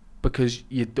 Because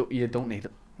you don't need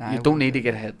it. Nah, You I don't wouldn't need to do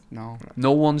get that. hit. No.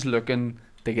 No one's looking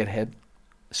to get hit.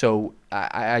 So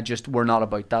I just, we're not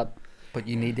about that. But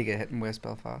you need to get hit in West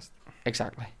Belfast.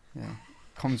 Exactly. Yeah.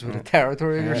 Comes with the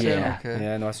territory, you're saying? Yeah. Okay.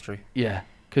 Yeah, no, that's true. Yeah,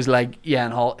 because like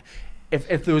in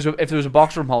if there was a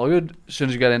boxer from Hollywood, as soon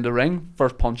as you get in the ring,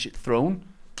 first punch thrown,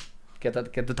 get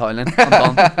the towel in. I'm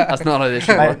done. That's not how this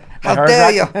should work. How heard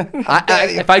dare that.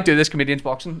 you? If I do this comedians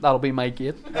boxing, that'll be my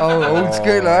gate. Oh, old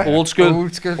school, eh? Old school.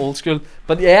 Old school. Old school.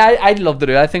 But yeah, I'd love to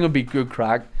do it. I think it would be good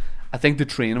crack. I think the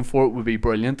training for it would be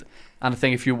brilliant. And I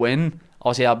think if you win,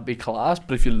 obviously that'd be class.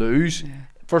 But if you lose,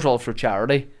 first of all, it's for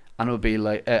charity, and it would be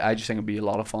like I just think it'd be a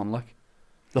lot of fun. Like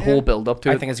the Yeah. whole build up to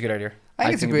I it. think it's a good idea. I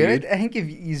think it's a it'd be great good. idea. I think if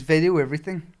you video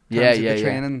everything. in Yeah, terms of yeah, the yeah.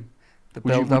 training, the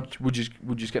Would you, build up. would you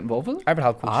just get involved with it? I would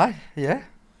help coach. Aye, yeah.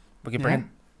 We could bring Yeah. in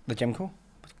the Gymco.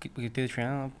 We could do the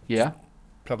training. Yeah.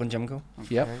 Plug in Gymco.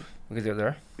 Yep. Okay. We could do it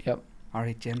there. Yep. All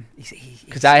right, Jim.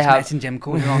 'Cause I have- Jim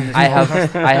Coder on this. I podcast.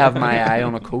 have my eye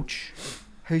on a coach.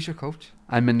 Who's your coach?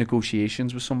 I'm in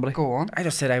negotiations with somebody. Go on. I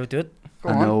just said I would do it. Go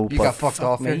I on. know, you but got fucked fuck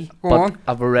off me. here. Go But on.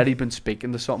 I've already been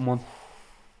speaking to someone.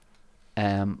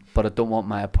 But I don't want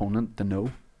my opponent to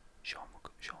know. Sean.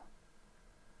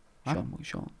 Huh?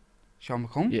 Sean. Sean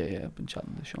McComb. Yeah, I've been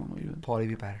chatting to Sean. What are you doing? Probably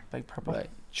be better. Big purple. Right.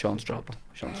 Sean Strop.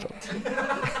 Sean Strop.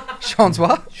 Sean's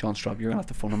what? Sean Strop. You're gonna have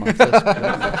to phone him after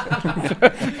this.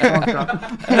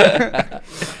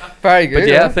 Very good. But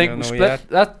yeah, I I think don't know split yet.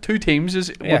 that 2 teams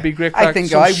Yeah. would be great. I crack. think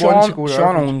So I want to go to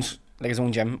Sean our- owns like his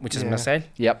own gym, which is Yeah. Missile.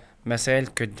 Yep. Missile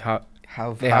could have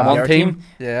Have they have one their team.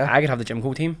 Yeah. I could have the Gym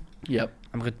Co team. Yep.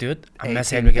 And we could do it. A And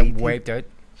Missile team, would B get team. wiped out.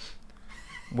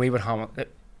 We would have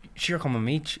it. Sure, come with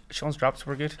me. Sean's drops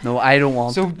were good. No, I don't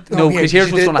want. So no, yeah, because here's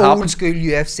you what's did going to happen. Old school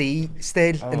UFC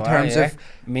style in Oh, terms yeah. of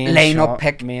Me and line up Sean,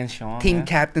 pick, me and Sean. team yeah.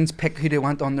 captains pick who they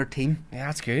want on their team. Yeah,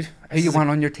 that's good. Who you want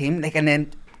on your team, like, and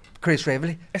then Chris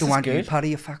Raveley, This the is one you good. Paddy,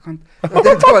 you fuck cunt.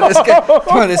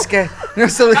 Come on, this guy. You know,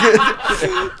 so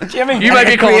like, Jimmy, You might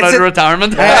be It coming out creates of it-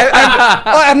 retirement.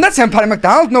 I'm not saying Paddy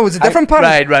McDonald. No, it's a different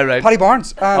Paddy. Right. Paddy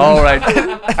Barnes. All right.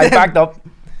 I backed up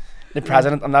the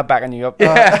president. I'm not backing you up.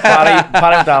 Paddy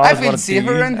McDonald. I is feel what it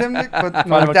safer do. around him, like, but no, Paddy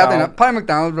definitely McDonald. not. Paddy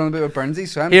McDonald run a bit with Burnsy,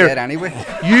 so I'm Here. dead anyway.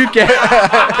 You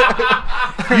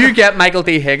get Michael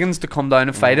D. Higgins to come down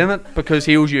and fight in it because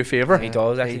he owes you a favour. He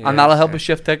does actually. And that'll help us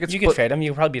shift tickets. You can fight him.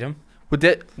 You can probably beat him. Would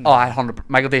it? Oh, 100.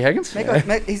 Michael D. Higgins? He's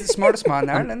the smartest man in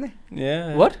Ireland, isn't he?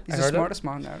 Yeah. What? He's I the heard it. smartest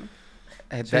man in Ireland.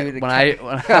 When So you would I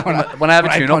when I have a When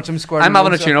I tune punch up, him square I'm in the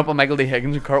having a nose, tune up on Michael D.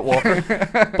 Higgins and Kurt Walker.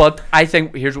 But I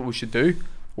think here's what we should do.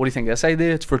 What do you think of this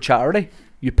idea? It's for charity.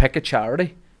 You pick a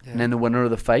charity, Yeah. and then the winner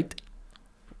of the fight,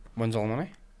 Wins all the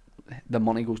money. the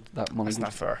money goes. That money That's goes.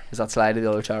 not fair. Is that slide to the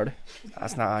other charity?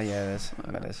 That's not. Yeah, it is.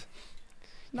 It is.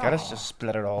 No. Gotta just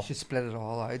split it all. You should split it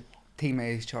all out. Team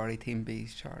A's charity, Team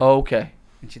B's charity. Okay. And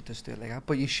you should just do it like that.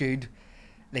 But you should,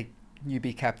 like, you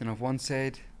be captain of one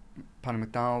side, Paddy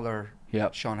McDonald or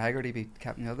Yep. Sean Haggerty be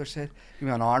captain the other side. You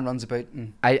know, an Aaron runs about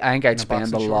and I think In I'd a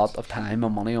spend box a of lot shorts. of time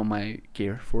and money on my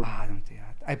gear for it. I don't do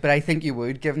that. But I think you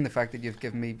would, given the fact that you've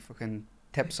given me fucking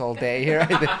tips all day here.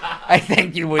 I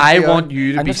think you would. I be want on.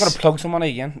 you to I'm be. just gonna plug someone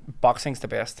again. Boxing's the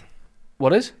best.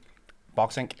 What is?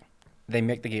 Boxing. They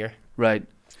make the gear. Right.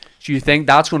 So you think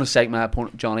that's going to psych my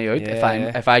opponent Johnny out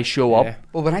Yeah. if I show up Yeah.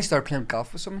 Well, when I start playing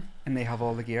golf with someone and they have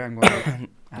all the gear, I'm going.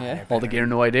 Yeah. they're all the better. gear,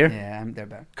 no idea. Yeah, they're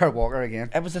better. Kurt Walker again.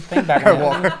 It was the thing back. Kurt in the,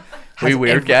 Walker. Wee has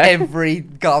weird every, guy. Every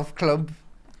golf club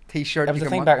T-shirt. It was you the can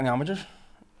thing want. back in the amateurs.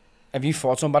 If you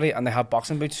fought somebody and they had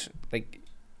boxing boots, like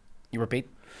you were beat.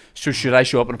 So should I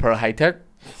show up in a pair of high tech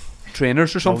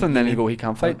trainers or something? you then you need- go, he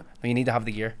can't fight. No, you need to have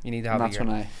the gear. You need to And have that's the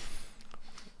when gear. I.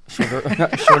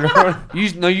 Shoulder.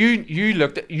 You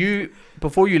looked at you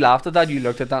before you laughed at that. You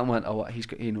looked at that and went, oh,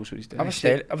 he knows what he's doing. I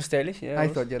was stylish. Yeah. I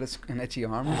thought you had an itchy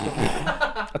arm or something.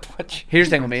 a twitch. Here's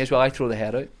the thing with me as well. I throw the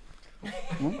head out.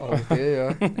 Oh,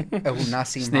 yeah. Oh,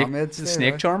 Nassim Snake, Hamed's the there,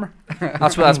 snake right? charmer.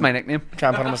 That's my nickname. Try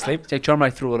and put him asleep. Snake charmer. I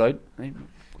throw it out. Right?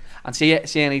 And see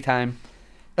any time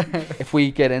if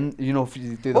we get in, you know, if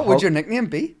you do the What would hug- your nickname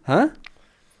be? huh?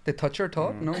 The toucher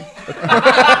taught? No.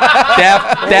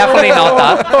 Definitely not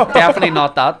that. Definitely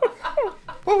not that.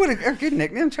 What would a good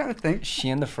nickname? I'm trying to think.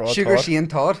 Shane the fraud. Sugar Todd. Shane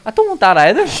Todd. I don't want that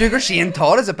either. Sugar Shane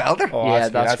Todd is a belter. Oh, Yeah,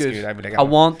 that's that's good. good. I would like I it.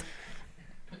 want.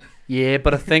 Yeah,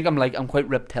 but I think I'm quite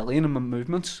reptilian in my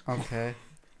movements. Okay.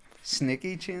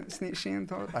 Sneaky Shane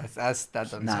Todd. That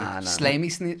doesn't Nah, sound. nah, Slimy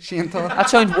Shane Todd. That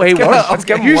sounds way get- worse. let's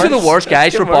get Usually the worse. worst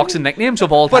guys Let's for get worse. boxing nicknames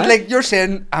of all time. But like you're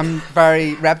saying, I'm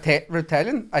very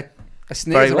reptilian. A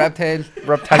snake Very is a what? reptile.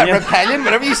 Reptilian. Reptilian,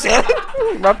 whatever you say.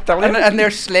 Reptilian. and they're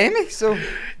slimy. So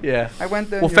yeah, I went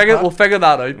there. we'll figure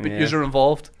that out. But Yeah. you're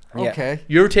involved. Yeah. Okay.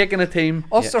 You're taking a team.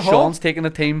 Ulster Hall. Sean's taking a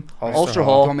team. Ulster Ulster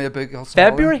Hall. Hall. Told me a big Ulster Hall.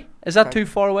 February. Is that too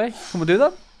far away? Can we do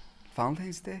that?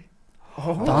 Valentine's Day.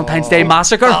 Valentine's Day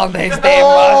massacre. Valentine's Day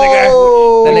massacre.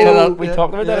 The little- We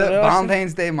talked about that as well, actually.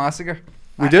 Valentine's Day massacre.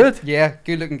 We do it. Yeah,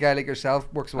 good looking guy like yourself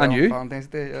works well And you? on Valentine's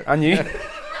Day. Yeah. And you?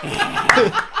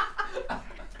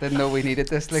 Didn't know we needed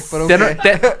this, like, but okay.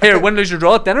 Dinner. Here, win, lose, or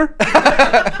draw at dinner.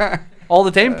 All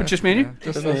the time, but just me and you. Yeah,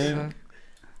 just Doesn't us,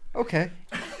 okay.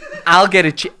 I'll get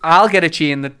a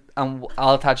chain that and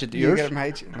I'll attach it to You yours. get it,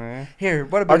 mate. Yeah. Here,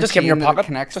 what about Or just a give him your chain that pocket.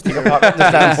 connects Just to take your pocket.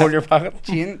 Just hold your pocket.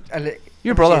 chain?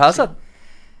 Your brother has it.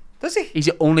 Does he? He's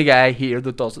the only guy here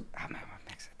that does it, Oh, man, what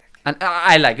makes it dick? and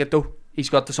I like it though. He's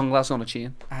got the sunglasses on a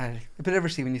chain. But ever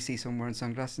see when you see someone wearing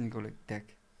sunglasses and you go like,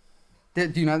 dick?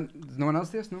 Do you not? Does no one else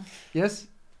do this? No. Yes.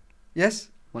 Yes.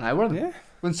 When I wear them, Yeah.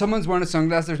 When someone's wearing a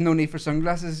sunglass, there's no need for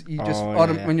sunglasses. You just Oh,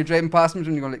 yeah. when you're driving past them,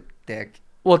 and you go like, dick.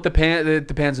 Well, it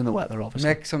depends on the weather,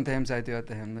 obviously. Mick, sometimes I do it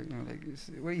to him. Like, you know, like,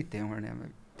 what are you doing wearing him,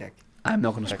 like, dick? I'm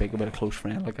not going to speak about a close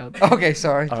friend like that. Okay,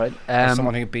 sorry. All right.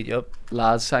 Someone who can beat you up.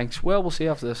 Lads, thanks. Well, we'll see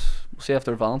after this. We'll see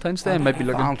after Valentine's Day. Might be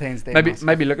looking. Valentine's Day. Maybe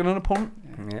massive. looking at an opponent.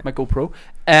 Yeah. Might go pro.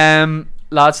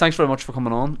 Lads, thanks very much for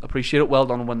coming on. Appreciate it. Well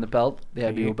done on winning the belt, the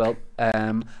Thank IBO you. belt.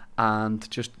 And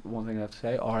just one thing I have to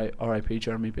say: R.I.P.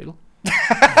 Jeremy Beadle.